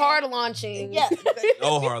 no hard launching. Yeah,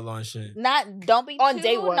 no hard launching. Don't be on too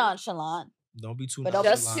day one nonchalant. Don't be too nonchalant.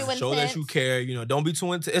 Just too Show that you care. You know, don't be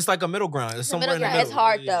too intense. It's like a middle ground. It's somewhere in the middle. It's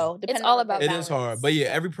hard though. It's all about balance. It is hard, but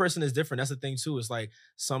every person is different. That's the thing too. It's like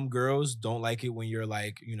some girls don't like it when you're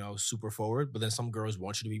like super forward, but then some girls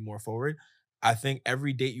want you to be more forward. I think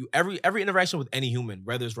every date every interaction with any human,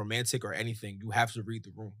 whether it's romantic or anything, you have to read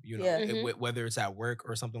the room. You know, whether it's at work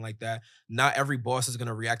or something like that. Not every boss is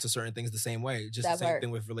gonna react to certain things the same way. Just the same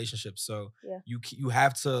thing with relationships. So you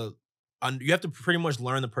have to pretty much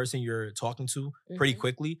learn the person you're talking to pretty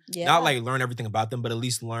quickly. Yeah. Not like learn everything about them, but at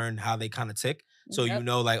least learn how they kind of tick. So you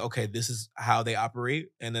know, like, okay, this is how they operate,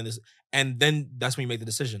 and then that's when you make the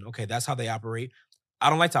decision. Okay, that's how they operate. I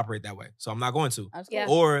don't like to operate that way, so I'm not going to.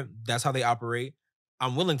 Or that's how they operate.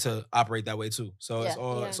 I'm willing to operate that way too. So it's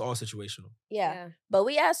all situational. Yeah. But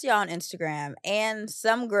we asked y'all on Instagram, and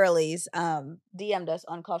some girlies DM'd us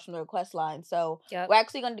on Calls from the Request line. So we're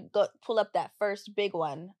actually going to go pull up that first big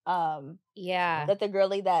one. That the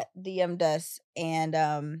girlie that DM'd us, and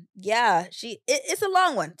it's a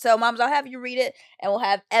long one. So moms, I'll have you read it, and we'll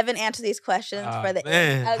have Evan answer these questions for the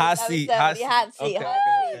hot seat.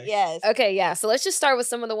 Yes. Okay, yeah. So let's just start with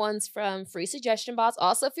some of the ones from Free Suggestion Box.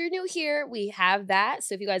 Also, if you're new here, we have that.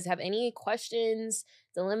 So if you guys have any questions,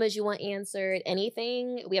 dilemmas you want answered,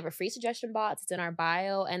 anything, we have a free suggestion box. It's in our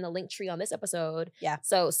bio and the link tree on this episode. Yeah.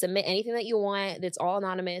 So submit anything that you want. It's all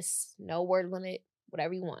anonymous, no word limit,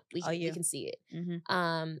 whatever you want. We can see it.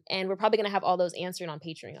 Mm-hmm. And we're probably gonna have all those answered on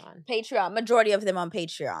Patreon. Majority of them on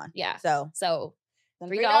Patreon. Yeah. So $3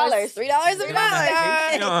 $3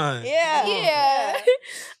 a month. Yeah.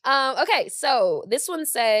 Okay, so this one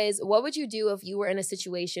says, what would you do if you were in a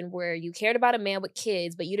situation where you cared about a man with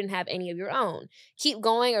kids, but you didn't have any of your own? Keep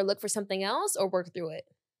going or look for something else or work through it?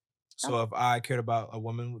 So if I cared about a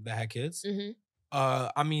woman that had kids,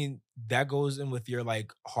 I mean, that goes in with your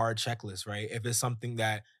like hard checklist, right? If it's something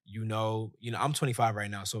that I'm 25 right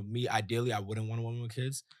now. So me, ideally, I wouldn't want a woman with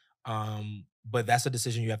kids. But that's a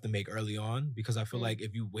decision you have to make early on, because I feel like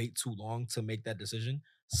if you wait too long to make that decision,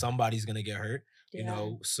 somebody's gonna get hurt. You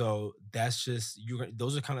know, so that's just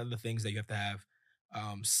those are kind of the things that you have to have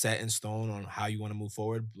set in stone on how you want to move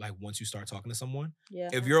forward. Like once you start talking to someone,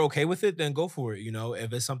 if you're okay with it, then go for it. You know,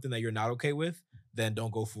 if it's something that you're not okay with, then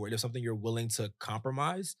don't go for it. If something you're willing to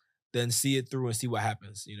compromise, then see it through and see what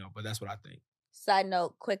happens, you know. But that's what I think. Side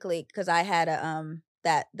note, quickly, because I had a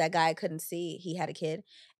that guy I couldn't see. He had a kid,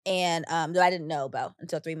 and that I didn't know about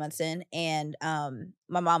until 3 months in. And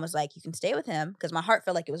my mom was like, "You can stay with him," because my heart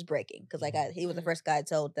felt like it was breaking because like he was the first guy I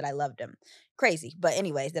told that I loved him. Crazy, but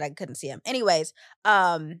anyways, that I couldn't see him. Anyways,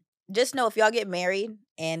 just know if y'all get married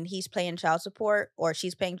and he's paying child support or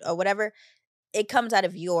she's paying or whatever, it comes out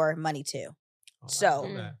of your money too. Oh,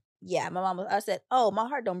 so yeah, my mom I said, "Oh, my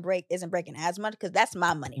heart isn't breaking as much because that's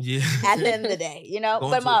my money." Yeah. At the end of the day, you know.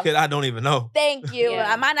 Going but to mom, a kid I don't even know. Thank you.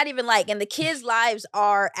 I might not even like, and the kids' lives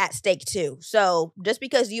are at stake too. So just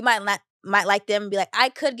because you might like them and be like, I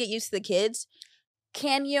could get used to the kids.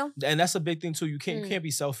 Can you? And that's a big thing too. You can't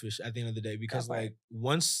be selfish at the end of the day because like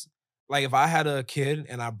once, like if I had a kid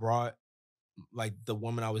and I brought like the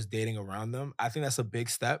woman I was dating around them, I think that's a big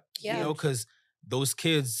step. You know, because those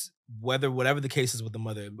kids, whatever the case is with the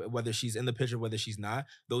mother, whether she's in the picture, whether she's not,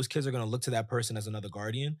 those kids are going to look to that person as another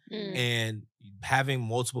guardian. And having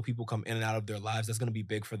multiple people come in and out of their lives, that's going to be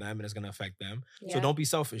big for them and it's going to affect them. So don't be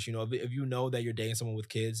selfish. You know, if you know that you're dating someone with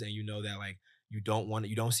kids and you know that like you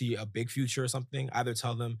don't see a big future or something, either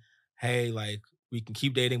tell them, hey, like we can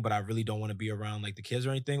keep dating, but I really don't want to be around like the kids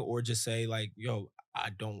or anything, or just say like, yo,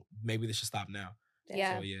 maybe this should stop now.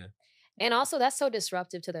 Yeah. So yeah. And also, that's so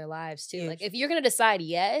disruptive to their lives, too. Like, if you're going to decide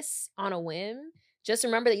yes on a whim, just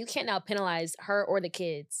remember that you can't now penalize her or the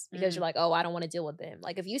kids because you're like, oh, I don't want to deal with them.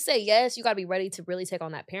 Like, if you say yes, you got to be ready to really take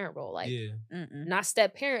on that parent role. Like, not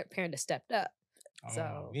step parent that stepped up.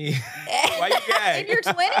 So, why you gag? In your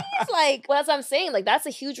 20s? Like, well, that's what I'm saying. Like, that's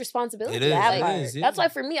a huge responsibility. It is. Like, that's why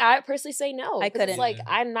for me, I personally say no. I couldn't. It's like,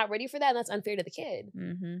 I'm not ready for that, and that's unfair to the kid.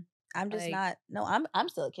 I'm just not. No, I'm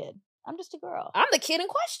still a kid. I'm just a girl. I'm the kid in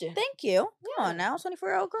question. Thank you. Come on now,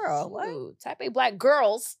 24-year-old girl. Ooh, What? type A black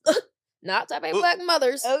girls, not type A black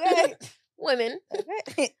mothers. Okay. Women.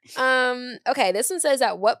 Okay. Okay, this one says,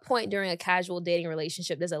 at what point during a casual dating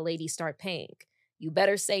relationship does a lady start paying? You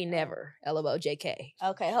better say never. LOL JK.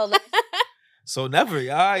 Okay, hold on. So never,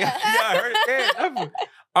 y'all. Y'all heard it there. Never.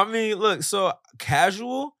 I mean, look, so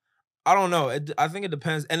casual, I don't know. I think it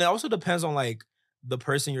depends. And it also depends on like the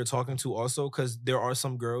person you're talking to also, because there are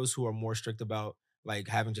some girls who are more strict about like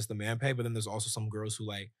having just the man pay, but then there's also some girls who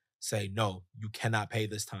like say, no, you cannot pay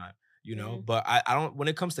this time, you know? But I don't, when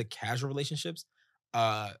it comes to casual relationships,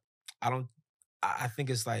 I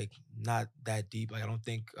think it's like not that deep. Like I don't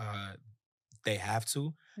think they have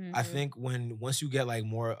to. I think once you get like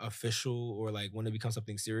more official or like when it becomes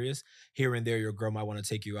something serious, here and there your girl might want to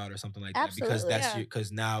take you out or something like that because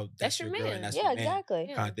because now that's your girl and that's your man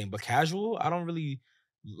exactly. kind of thing. But casual, I don't really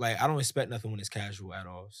like. I don't expect nothing when it's casual at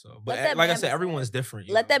all. So, but like I said, everyone's different.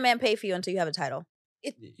 Let that man pay for you until you have a title.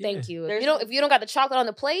 Thank you. If you don't got the chocolate on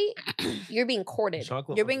the plate, you're being courted.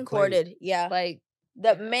 You're being courted. Yeah, like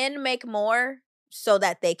the men make more so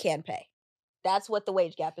that they can pay. That's what the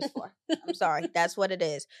wage gap is for. I'm sorry. That's what it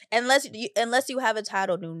is. Unless you have a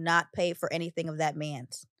title, do not pay for anything of that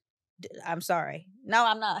man's. I'm sorry. No,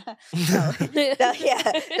 I'm not. No.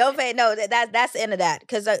 Don't pay. No, that's the end of that.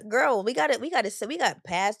 Because girl, we got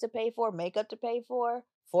pads to pay for, makeup to pay for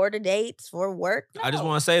the dates, for work. No. I just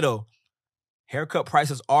want to say though, haircut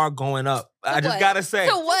prices are going up. I just gotta say.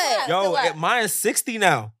 So what? Yo, mine's $60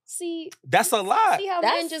 now. See, that's a lot. See how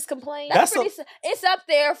men just complain? It's up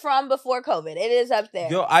there from before COVID. It is up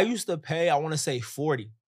there. Yo, I used to pay, I want to say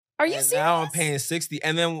 40. Are you serious? Now I'm paying 60.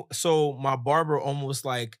 And then, so my barber almost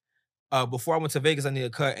like, before I went to Vegas, I needed a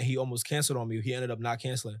cut, and he almost canceled on me. He ended up not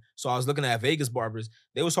canceling. So I was looking at Vegas barbers.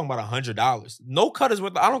 They was talking about $100. No cut is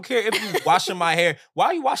worth. I don't care if you washing my hair. Why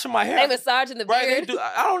are you washing my hair? They massaging the beard.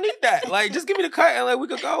 I don't need that. Like, just give me the cut, and like we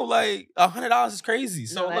could go. Like $100 is crazy.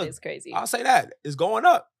 So that is crazy. I'll say that it's going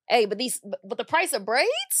up. Hey, but the price of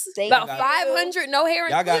braids about $500, no hair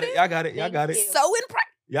included. Y'all got it. Sewing price.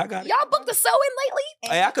 Y'all got it. Y'all booked the sewing lately?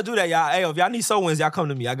 Hey, I could do that, y'all. Hey, if y'all need sew-ins, y'all come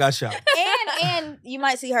to me. I got y'all. and you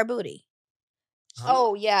might see her booty. Huh?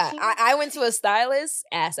 Oh yeah, I went to a stylist,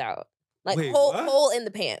 ass out, like Wait, hole in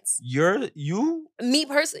the pants. You? Me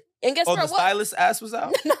person, and guess what? The stylist ass was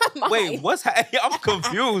out. Not mine. Wait, what's happening? I'm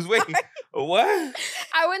confused. Wait, what?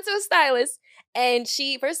 I went to a stylist. And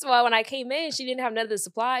she, first of all, when I came in, she didn't have none of the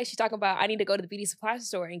supplies. She's talking about, I need to go to the beauty supply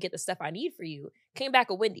store and get the stuff I need for you. Came back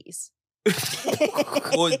with Wendy's.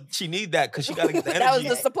 Well, she need that because she got to get the energy. That was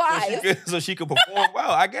the supplies. So she could perform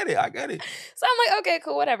well. I get it. So I'm like, okay,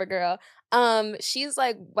 cool, whatever, girl. She's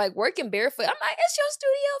like working barefoot. I'm like, it's your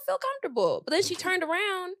studio, feel comfortable. But then she turned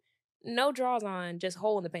around, no drawers on, just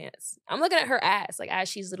hole in the pants. I'm looking at her ass, like as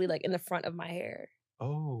she's literally like in the front of my hair.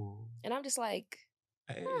 Oh. And I'm just like...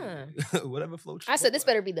 Hey, whatever floats. I said this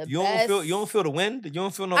better be the you best. You don't feel the wind. You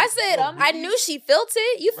don't feel no. I said I knew she felt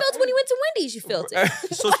it. You felt when you went to Wendy's. You felt it.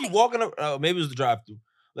 So she walking up. Maybe it was the drive-through.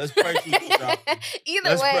 Let's pray.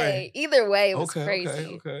 Either way, it was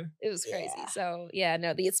crazy. Okay. It was crazy. So yeah,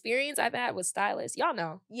 no, the experience I've had with stylists, y'all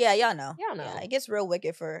know. Yeah, y'all know. Yeah, it gets real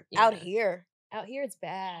wicked for out here. Out here, it's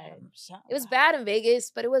bad. It was bad in Vegas,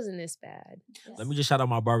 but it wasn't this bad. Let me just shout out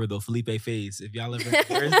my barber though, Felipe Fades. If y'all live in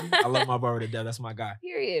Jersey, I love my barber to death. That's my guy.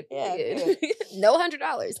 Period. Yeah. No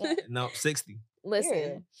 $100. No, 60. Listen.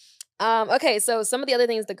 Period. Okay, so some of the other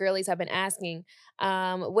things the girlies have been asking.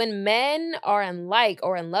 When men are in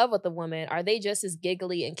love with a woman, are they just as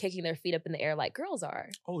giggly and kicking their feet up in the air like girls are?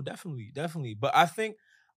 Oh, definitely. But I think,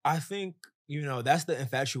 that's the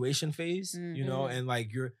infatuation phase, and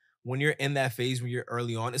like when you're in that phase, when you're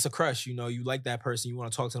early on, it's a crush, you like that person, you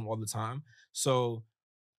want to talk to them all the time. So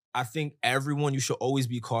I think you should always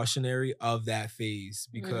be cautionary of that phase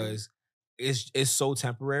because it's so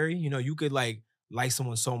temporary. You could like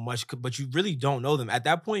someone so much, but you really don't know them. At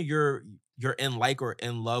that point, you're in or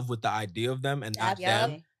in love with the idea of them and not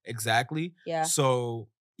them. Exactly. Yeah. So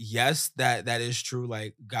yes, that is true.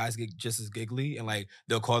 Like guys get just as giggly and like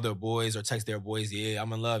they'll call their boys or text their boys, yeah,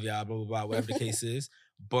 I'm in love, y'all, blah, blah, blah, whatever the case is.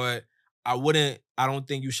 But I don't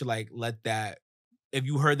think you should like let that, if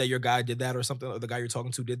you heard that your guy did that or something, or the guy you're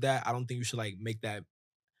talking to did that, I don't think you should like make that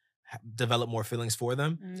develop more feelings for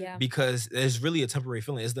them. Yeah. Because it's really a temporary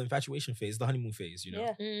feeling. It's the infatuation phase, the honeymoon phase,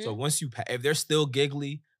 Yeah. So once if they're still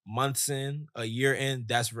giggly, months in, a year in,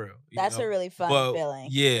 that's real. That's a really fun feeling.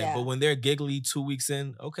 Yeah, but when they're giggly 2 weeks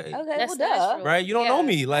in, okay, well, duh. right? You don't know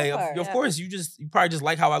me. Like, of course, you probably just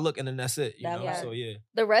like how I look, and then that's it. You know? So yeah.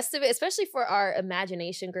 The rest of it, especially for our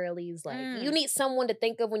imagination girlies, like you need someone to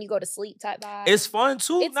think of when you go to sleep type vibe. It's fun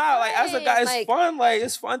too. Like as a guy, it's fun. Like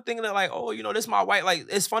it's fun thinking that like, oh, this my wife. Like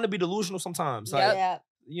it's fun to be delusional sometimes. Like,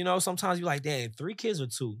 sometimes you're like, damn, 3 kids or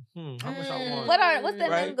 2. How much I want? What's that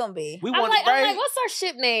name gonna be? I'm like, what's our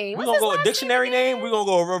ship name? We gonna go a dictionary name? We gonna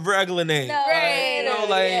go a regular name. No,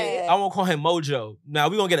 right. I won't call him Mojo. Now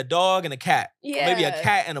we gonna get a dog and a cat. Yeah. Maybe a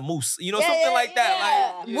cat and a moose. Something like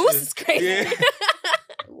that. Like moose is crazy. Yeah.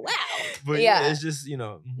 Wow. But it's just,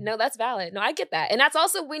 No, that's valid. No, I get that. And that's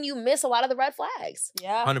also when you miss a lot of the red flags.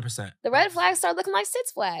 Yeah. 100%. The red flags start looking like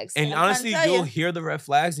Six Flags. And honestly, you'll hear the red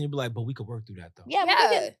flags and you'll be like, but we could work through that though. Yeah. I'm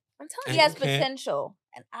telling you. He has potential.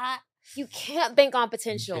 And you can't bank on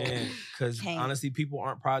potential. Because honestly, people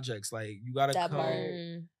aren't projects. Like you gotta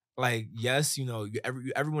come. Like, yes,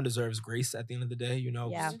 everyone deserves grace at the end of the day,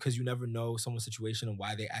 because you never know someone's situation and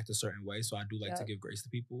why they act a certain way. So I do like to give grace to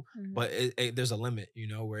people. But there's a limit,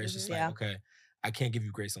 where it's just like, okay, I can't give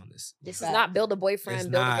you grace on this. This is not build a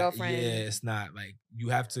boyfriend, build a girlfriend. Yeah, it's not. Like, you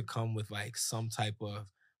have to come with like some type of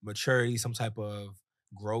maturity, some type of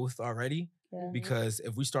growth already. Yeah. Because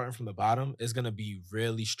if we starting from the bottom, it's gonna be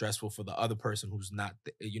really stressful for the other person who's not,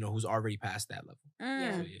 who's already past that level.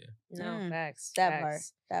 So No, facts.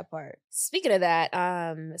 That part. Speaking of that,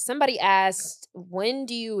 somebody asked, when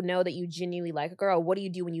do you know that you genuinely like a girl? What do you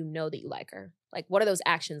do when you know that you like her? Like, what are those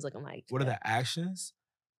actions looking like? What are the actions?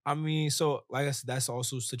 I mean, so like I said, that's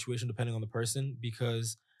also situation depending on the person,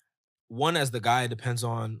 because one, as the guy, it depends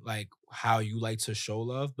on like how you like to show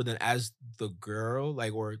love, but then as the girl,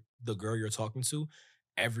 like, or the girl you're talking to,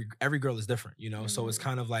 every girl is different, so it's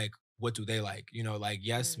kind of like, what do they like? Like,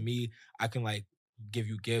 yes, me, I can like give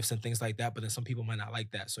you gifts and things like that, but then some people might not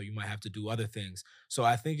like that, so you might have to do other things. So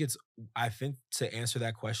I think to answer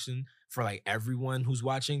that question for like everyone who's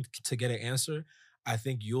watching, to get an answer, I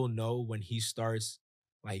think you'll know when he starts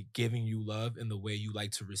like giving you love in the way you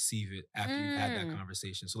like to receive it after you've had that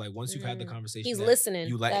conversation. So like once you've had the conversation, he's listening.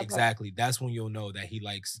 You like exactly. That's when you'll know that he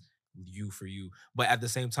likes you for you. But at the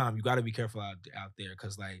same time, you got to be careful out there,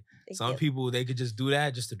 because like some people, they could just do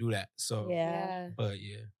that just to do that. So but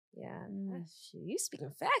you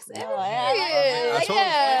speaking facts. I told you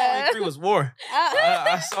 2023 was war.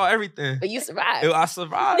 I saw everything, but you survived. I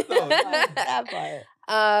survived though. That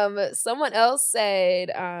part. Someone else said,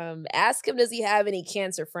 ask him, does he have any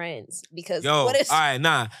cancer friends? Because all right,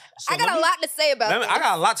 nah. So I got a lot to say about I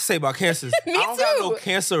got a lot to say about cancers. Me I don't got no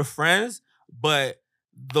cancer friends, but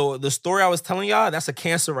the story I was telling y'all, that's a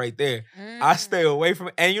cancer right there. I stay away from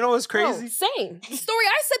it. And you know what's crazy? Same. The story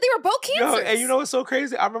I said, they were both cancers. And you know what's so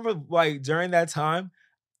crazy? I remember like during that time,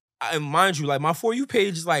 and mind you, like my For You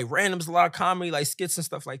page is like random, it's a lot of comedy, like skits and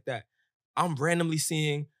stuff like that. I'm randomly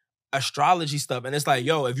seeing astrology stuff, and it's like,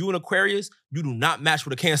 yo, if you an Aquarius, you do not match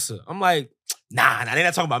with a Cancer. I'm like, nah, they're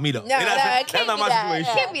not talking about me though. That's not my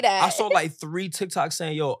situation. It can't be that. I saw like 3 TikToks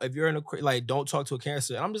saying, yo, if you're in Aquarius, like, don't talk to a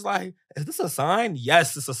Cancer. And I'm just like, is this a sign?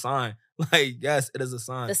 Yes, it's a sign. Like, yes, it is a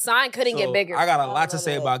sign. The sign couldn't get bigger. I got a lot to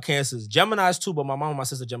say about Cancers. Geminis too, but my mom and my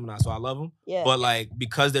sister Gemini, so I love them. Yeah. But like,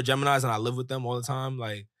 because they're Geminis and I live with them all the time,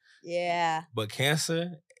 like, yeah. But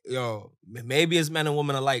Cancer, yo, maybe it's men and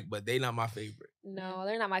women alike, but they not my favorite. No,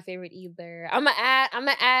 they're not my favorite either. I'm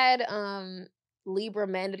gonna add Libra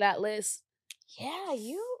men to that list. Yeah,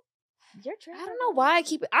 you're trying. I don't know why I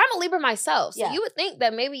keep it. I'm a Libra myself, so you would think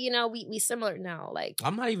that maybe we similar now. Like,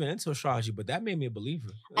 I'm not even into astrology, but that made me a believer.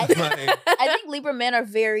 I think Libra men are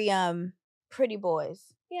very pretty boys.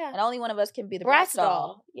 Yeah, and only one of us can be the Bratz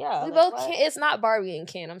doll. Yeah, we both can't. It's not Barbie and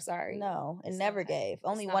Ken. I'm sorry. No, it never gave.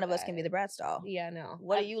 Only one of us can be the Bratz doll. Yeah, no.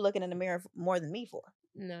 What are you looking in the mirror more than me for?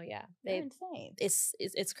 No, yeah, they're insane.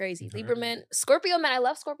 It's crazy. Libra men, Scorpio men. I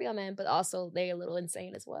love Scorpio men, but also they're a little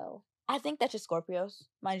insane as well. I think that's just Scorpios.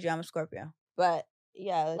 Mind you, I'm a Scorpio. But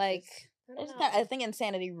yeah, like I think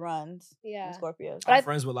insanity runs. Yeah, in Scorpios. I'm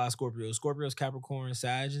friends with a lot of Scorpios. Scorpios, Capricorn,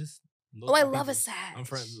 Sagittarius. I love a Sag. I'm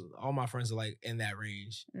friends. All my friends are like in that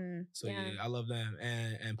range. So yeah, I love them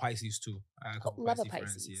and Pisces too. I love a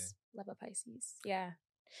Pisces. Friends, yeah. Love a Pisces. Yeah.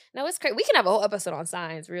 No, it's crazy. We can have a whole episode on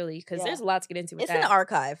signs, really, because there's a lot to get into. It's in the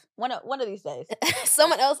archive. One of these days.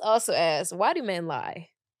 Someone else also asked, "Why do men lie?"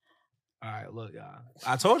 All right, look, y'all.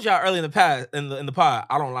 I told y'all early in the past in the pod,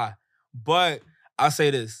 I don't lie. But I'll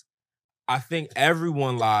say this. I think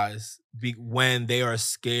everyone lies when they are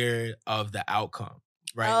scared of the outcome,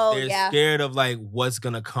 right? Oh, they're scared of like what's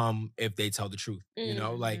gonna come if they tell the truth, you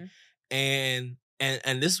know? Like, and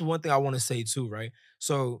this is one thing I want to say too, right?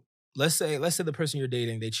 So let's say the person you're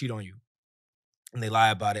dating, they cheat on you and they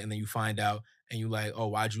lie about it, and then you find out and you like, oh,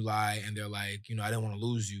 why'd you lie? And they're like, I didn't want to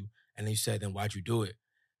lose you. And then you said, then why'd you do it?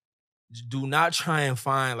 Do not try and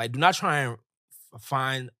find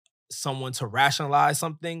someone to rationalize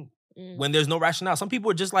something when there's no rationale. Some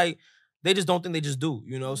people are just like, they just don't think, they just do,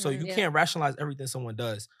 So you can't rationalize everything someone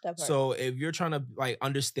does. So if you're trying to like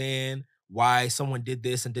understand why someone did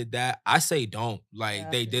this and did that, I say don't.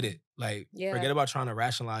 Like they did it. Like forget about trying to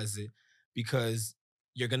rationalize it, because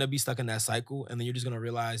you're gonna be stuck in that cycle, and then you're just gonna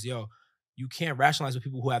realize, you can't rationalize with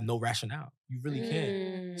people who have no rationale. You really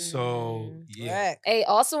can't. So, yeah. Hey,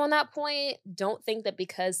 also on that point, don't think that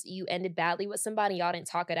because you ended badly with somebody, y'all didn't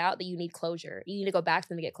talk it out, that you need closure. You need to go back to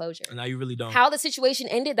them to get closure. No, you really don't. How the situation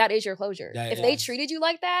ended, that is your closure. If they treated you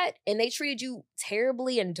like that, and they treated you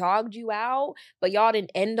terribly and dogged you out, but y'all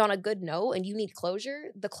didn't end on a good note, and you need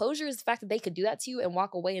closure, the closure is the fact that they could do that to you and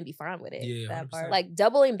walk away and be fine with it. Yeah, that part. Like,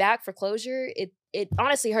 doubling back for closure, it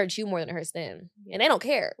honestly hurts you more than it hurts them. And they don't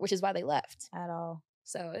care, which is why they left. At all.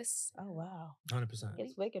 So it's... Oh, wow. 100%.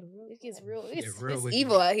 It's wicked. It's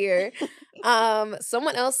evil out here.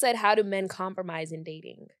 Someone else said, how do men compromise in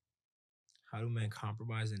dating? How do men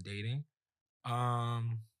compromise in dating? I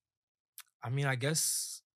mean, I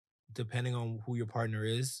guess depending on who your partner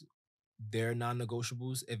is, they're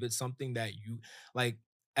non-negotiables. If it's something that you... Like,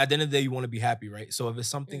 at the end of the day, you want to be happy, right? So if it's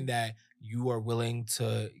something that you are willing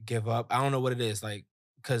to give up, I don't know what it is, like,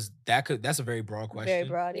 because that's a very broad question. Very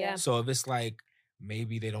broad, yeah. So if it's like,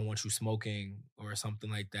 maybe they don't want you smoking or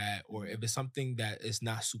something like that, or if it's something that is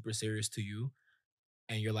not super serious to you,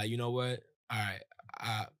 and you're like, you know what, all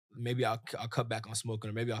right, maybe I'll cut back on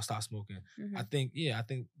smoking, or maybe I'll stop smoking. I think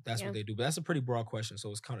that's what they do. But that's a pretty broad question,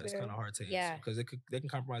 so it's kind of hard to answer, because they can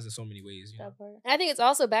compromise in so many ways. And I think it's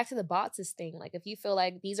also back to the boxes thing. Like, if you feel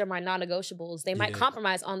like these are my non-negotiables, they might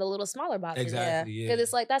compromise on the little smaller boxes. Exactly. Because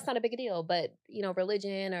it's like, that's not a big deal, but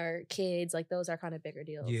religion or kids, like, those are kind of bigger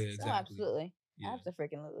deals. Yeah, exactly. Oh, absolutely. Yeah.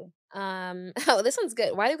 Absolutely. Oh, this one's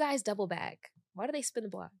good. Why do guys double back? Why do they spin the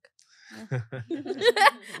block? I'm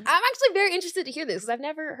actually very interested to hear this, because I've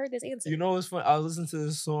never heard this answer. You know what's funny? I was listening to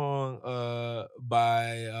this song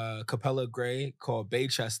by Capella Gray called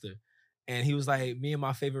Baychester, and he was like, me and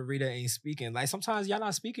my favorite Rita ain't speaking. Like, sometimes y'all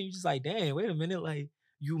not speaking, you just like, dang, wait a minute, like,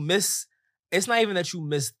 you miss... It's not even that you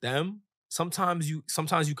miss them. Sometimes you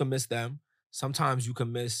can miss them. Sometimes you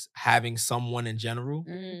can miss having someone in general,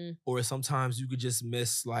 or sometimes you could just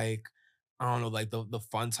miss, like, I don't know, like the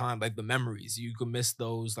fun time, like the memories. You could miss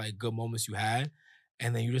those like good moments you had,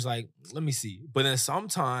 and then you're just like, let me see. But then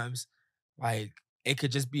sometimes, like, it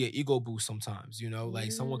could just be an ego boost sometimes,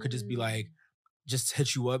 like someone could just be like, just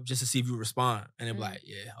hit you up just to see if you respond, and then be like,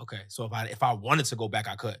 yeah, okay. So if I wanted to go back,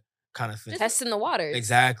 I could, kind of thing. Just testing the waters.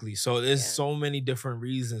 Exactly. So there's so many different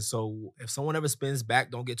reasons. So if someone ever spins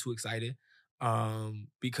back, don't get too excited,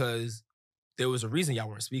 because there was a reason y'all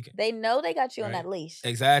weren't speaking. They know they got you on that leash.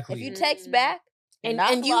 Exactly. If you text back,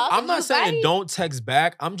 And you, I'm not saying don't text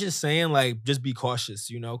back. I'm just saying like just be cautious,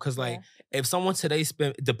 you know, because like if someone today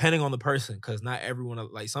spent, depending on the person, because not everyone,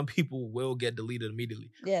 like some people will get deleted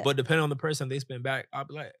immediately. Yeah. But depending on the person they spend back, I'll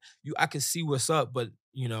be like, I can see what's up, but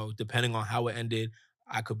you know, depending on how it ended,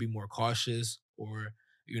 I could be more cautious, or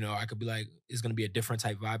you know, I could be like, it's gonna be a different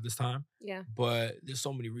type vibe this time. Yeah. But there's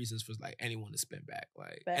so many reasons for like anyone to spin back,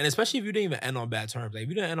 like, and especially if you didn't even end on bad terms. Like if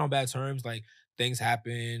you didn't end on bad terms, like things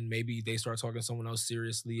happen, maybe they start talking to someone else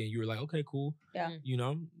seriously, and you were like, okay, cool, yeah, you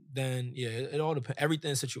know, then yeah, it all depends.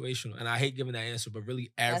 Everything's situational, and I hate giving that answer, but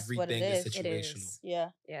really everything is situational. Yeah.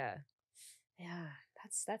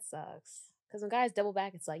 That sucks. Because when guys double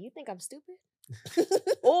back, it's like, you think I'm stupid?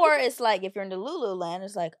 Or it's like if you're in the Lulu land,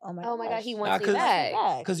 it's like, oh my god, he wants me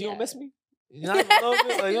back because you don't miss me. Not a little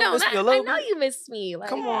bit. Like, you don't miss me a little bit. I know you miss me. Like,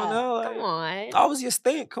 come on now. Like, come on. I was your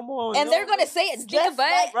stink. Come on. And they're gonna say it just like,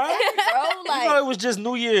 right, bro. Like, you know, it was just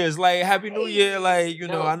New Year's. Like, Happy New Year. Like, you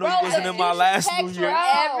know, I know you wasn't in my last New Year.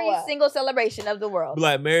 Every single celebration of the world.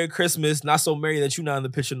 Like, Merry Christmas. Not so merry that you're not in the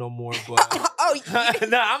picture no more. But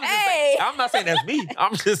I'm not saying that's me.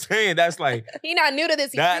 I'm just saying that's like he not new to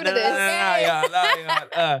this. He's new to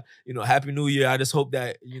this. You know, Happy New Year. I just hope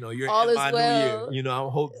that you know you're all in my well. New Year. You know,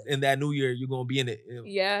 I hope in that New Year you're gonna be in it.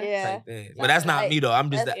 Yeah. But that's not me though. I'm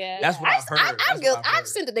just that's what I've heard. I've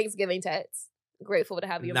sent the Thanksgiving text. Grateful to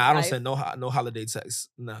have you. Nah, I don't send no holiday texts.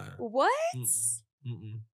 Nah. What?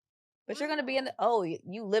 Mm-mm. But you're gonna be in the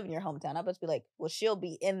you live in your hometown. I'm about to be like, well, she'll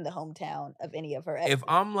be in the hometown of any of her exes.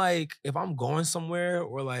 If I'm going somewhere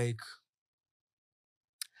or like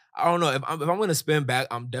I don't know. If I'm gonna spin back,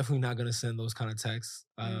 I'm definitely not gonna send those kind of texts.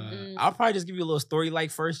 I'll probably just give you a little story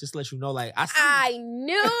like first, just to let you know. Like I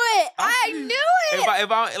knew it. I knew it.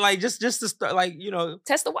 If I like just to start, like you know,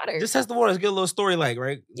 test the water. Just test the water. Get a little story like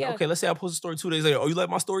right. Yeah. Okay. Let's say I post a story 2 days later. Oh, you like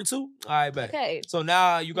my story too? All right, bet. Okay. So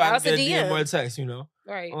now you got to get a DM or a text. You know.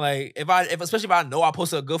 Right. Like especially if I know I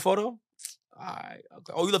posted a good photo. All right.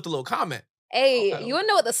 Okay. Oh, you left a little comment. Hey, okay. You wanna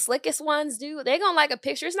know what the slickest ones do? They're gonna like a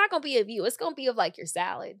picture. It's not gonna be of you. It's gonna be of like your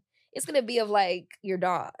salad. It's gonna be of like your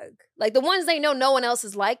dog. Like the ones they know no one else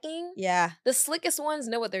is liking. Yeah. The slickest ones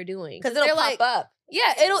know what they're doing. Because it'll pop up.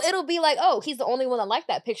 Yeah, it'll be like, oh, he's the only one that liked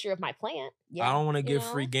that picture of my plant. Yeah. I don't want to give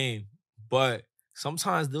free game, but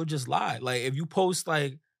sometimes they'll just lie. Like if you post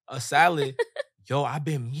like a salad, yo, I've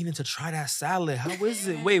been meaning to try that salad. How is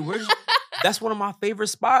it? Wait, where's that's one of my favorite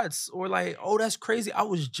spots. Or like, oh, that's crazy. I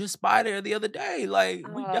was just by there the other day. Like,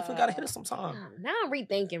 we definitely gotta hit it sometime. Now I'm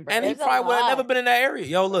rethinking, bro. And he probably would have never been in that area.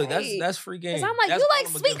 Yo, look, that's free game. Cause I'm like, you like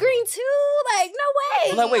sweet green too? Like, no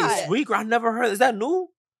way. Like, wait, sweet green? I never heard. Is that new?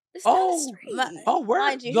 It's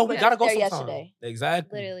word. Yo, we gotta go sometime. Yesterday.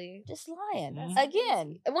 Exactly. Literally. Just lying. Mm-hmm.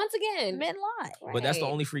 Again. Once again. Men lie. Right. But that's the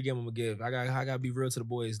only free game I'm gonna give. I gotta be real to the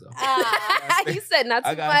boys though. You said not too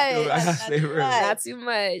much. I gotta stay real. Not too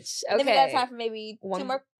much. Okay. Then we got time for maybe 2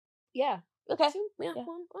 more. Yeah. Okay. Yeah.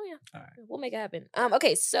 Oh yeah. All right. We'll make it happen.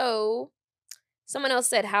 Okay, so someone else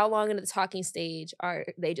said, how long into the talking stage are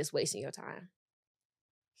they just wasting your time?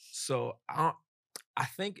 So I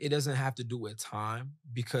think it doesn't have to do with time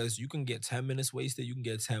because you can get 10 minutes wasted, you can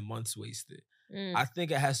get 10 months wasted. I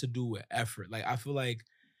think it has to do with effort. Like I feel like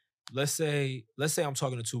let's say I'm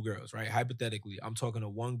talking to 2 girls, right? Hypothetically, I'm talking to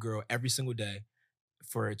one girl every single day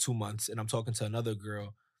for 2 months and I'm talking to another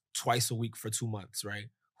girl twice a week for 2 months, right?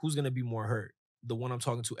 Who's going to be more hurt? The one I'm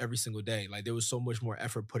talking to every single day. Like there was so much more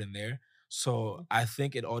effort put in there. So I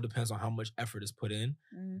think it all depends on how much effort is put in.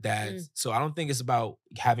 So I don't think it's about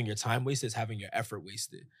having your time wasted, it's having your effort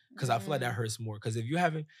wasted. Because I feel like that hurts more. Because if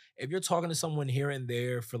you're talking to someone here and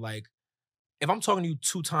there for like, if I'm talking to you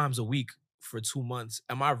 2 times a week for 2 months,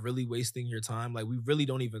 am I really wasting your time? Like we really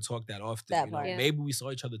don't even talk that often. You know? Maybe we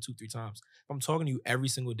saw each other 2-3 times. If I'm talking to you every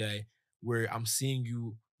single day, where I'm seeing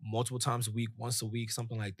you multiple times a week, once a week,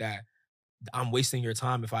 something like that, I'm wasting your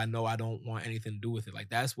time if I know I don't want anything to do with it. Like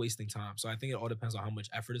that's wasting time. So I think it all depends on how much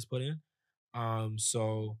effort is put in.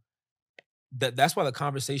 So that's why the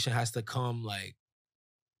conversation has to come like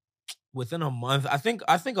within a month. I think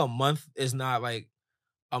a month is not like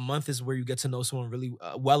a month is where you get to know someone really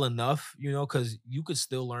well enough, you know, because you could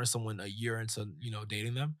still learn someone a year into, you know,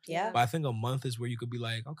 dating them. Yeah. But I think a month is where you could be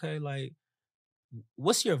like, okay, like,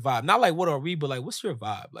 what's your vibe? Not like what are we, but like what's your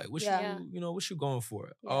vibe? Like what you know, what you going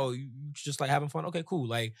for? Yeah. Oh, you just like having fun? Okay, cool.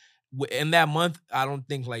 Like in that month, I don't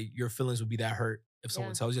think like your feelings would be that hurt if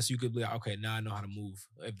someone tells you. So you could be like, okay, now I know how to move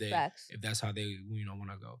if that's how they, you know,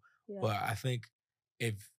 want to go. Yeah. But I think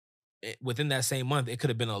if within that same month, it could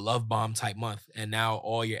have been a love bomb type month, and now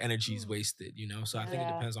all your energy is wasted, you know? So I think it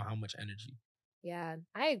depends on how much energy. Yeah,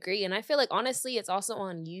 I agree. And I feel like honestly, it's also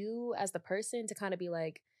on you as the person to kind of be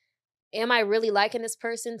like, am I really liking this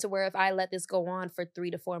person to where if I let this go on for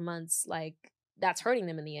 3 to 4 months, like that's hurting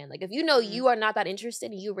them in the end. Like if you know you are not that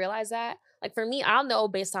interested and you realize that, like for me, I'll know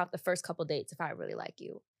based off the first couple dates if I really like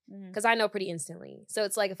you. Because I know pretty instantly. So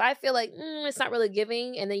it's like if I feel like it's not really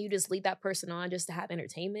giving and then you just lead that person on just to have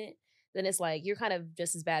entertainment, then it's like you're kind of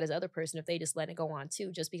just as bad as the other person if they just let it go on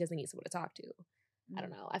too just because they need someone to talk to. I don't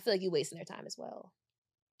know. I feel like you're wasting their time as well.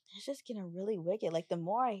 It's just getting really wicked. Like the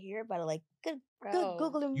more I hear about it, like good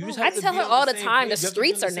Google and I tell her all the time, the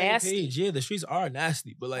streets are nasty. Page. Yeah, the streets are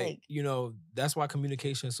nasty. But like, you know, that's why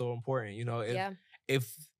communication is so important. You know,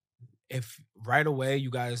 if right away you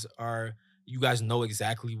guys know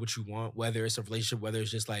exactly what you want, whether it's a relationship, whether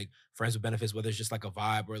it's just like friends with benefits, whether it's just like a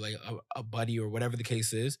vibe or like a buddy or whatever the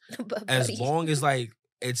case is, as long as like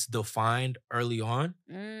it's defined early on,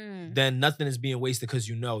 then nothing is being wasted because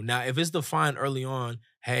you know. Now, if it's defined early on,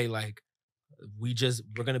 hey, like we're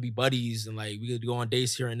gonna be buddies and like we could go on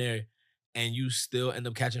dates here and there, and you still end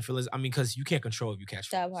up catching feelings. I mean, because you can't control if you catch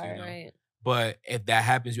feelings, you know? Right? But if that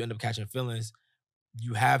happens, you end up catching feelings.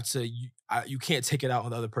 You have to. You can't take it out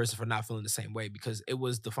on the other person for not feeling the same way because it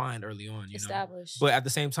was defined early on. You know, but at the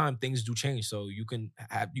same time, things do change. So you can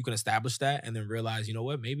establish that and then realize, you know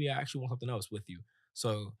what, maybe I actually want something else with you.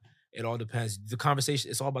 So it all depends. The conversation,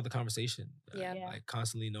 it's all about the conversation. Like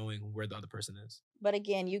constantly knowing where the other person is. But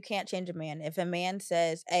again, you can't change a man. If a man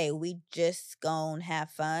says, hey, we just gonna have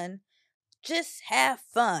fun, just have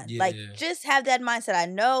fun. Like, just have that mindset. I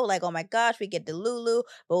know, like, oh my gosh, we get the Lulu,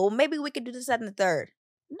 but maybe we could do this and the third.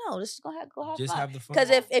 No, just go have just fun. Have the fun.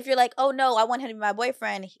 Because if you're like, oh no, I want him to be my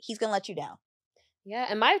boyfriend, he's gonna let you down. Yeah,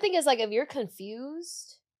 and my thing is like, if you're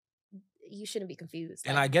confused, you shouldn't be confused.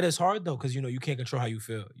 And I get it's hard though, because you know you can't control how you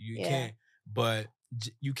feel. You can't, but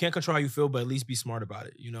you can't control how you feel. But at least be smart about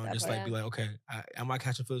it. You know, just like be like, okay, am I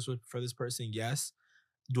catching feelings for this person? Yes.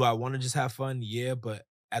 Do I want to just have fun? Yeah, but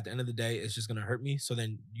at the end of the day, it's just gonna hurt me. So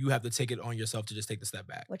then you have to take it on yourself to just take the step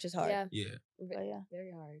back, which is hard. Yeah.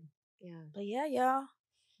 Very hard. Yeah. But yeah, y'all.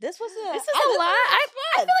 This was a lot. I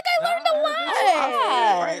feel like I learned a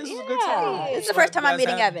lot. Right? This was a good time. It's the first time I'm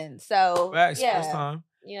meeting Evan. So first time.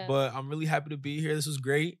 Yeah. But I'm really happy to be here. This was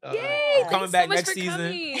great. Yay! Coming back next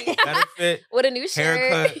season. Better fit. With a new shirt.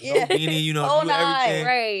 Haircut. No beanie. You know, do everything.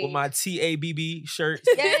 Right. With my TABB shirt.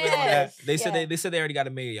 Yes. They said they already got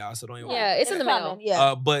it made, y'all. So don't even worry. Yeah, it's in the mail.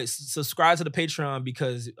 Yeah. But subscribe to the Patreon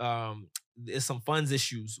because there's some funds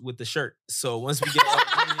issues with the shirt. So once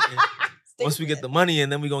we get the money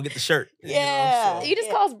and then we're gonna get the shirt. Yeah. You know? So, you just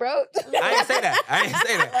call us broke. I didn't say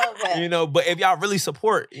that. You know, but if y'all really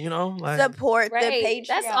support, you know, like support the Patreon.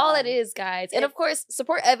 That's all it is, guys. And of course,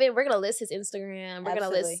 support Evan. We're gonna list his Instagram. We're gonna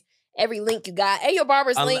list every link you got. And your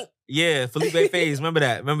barber's link. Yeah, Felipe Faze. Remember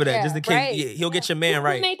that. Just in case he'll get your man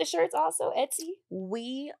right. Who made the shirts also? Etsy?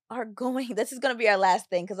 We are going. This is gonna be our last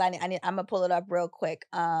thing because I'm gonna pull it up real quick.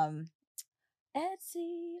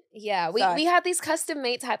 Etsy. Yeah, we have these custom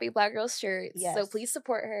made Happy Black Girl shirts. Yes. So please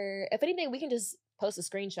support her. If anything, we can just post a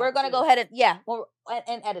screenshot. We're gonna go ahead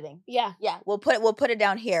and editing. Yeah. We'll put it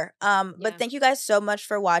down here. But thank you guys so much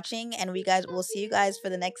for watching, and we'll see you guys for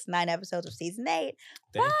the next 9 episodes of season 8.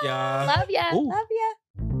 Thank y'all. Love ya. Love ya.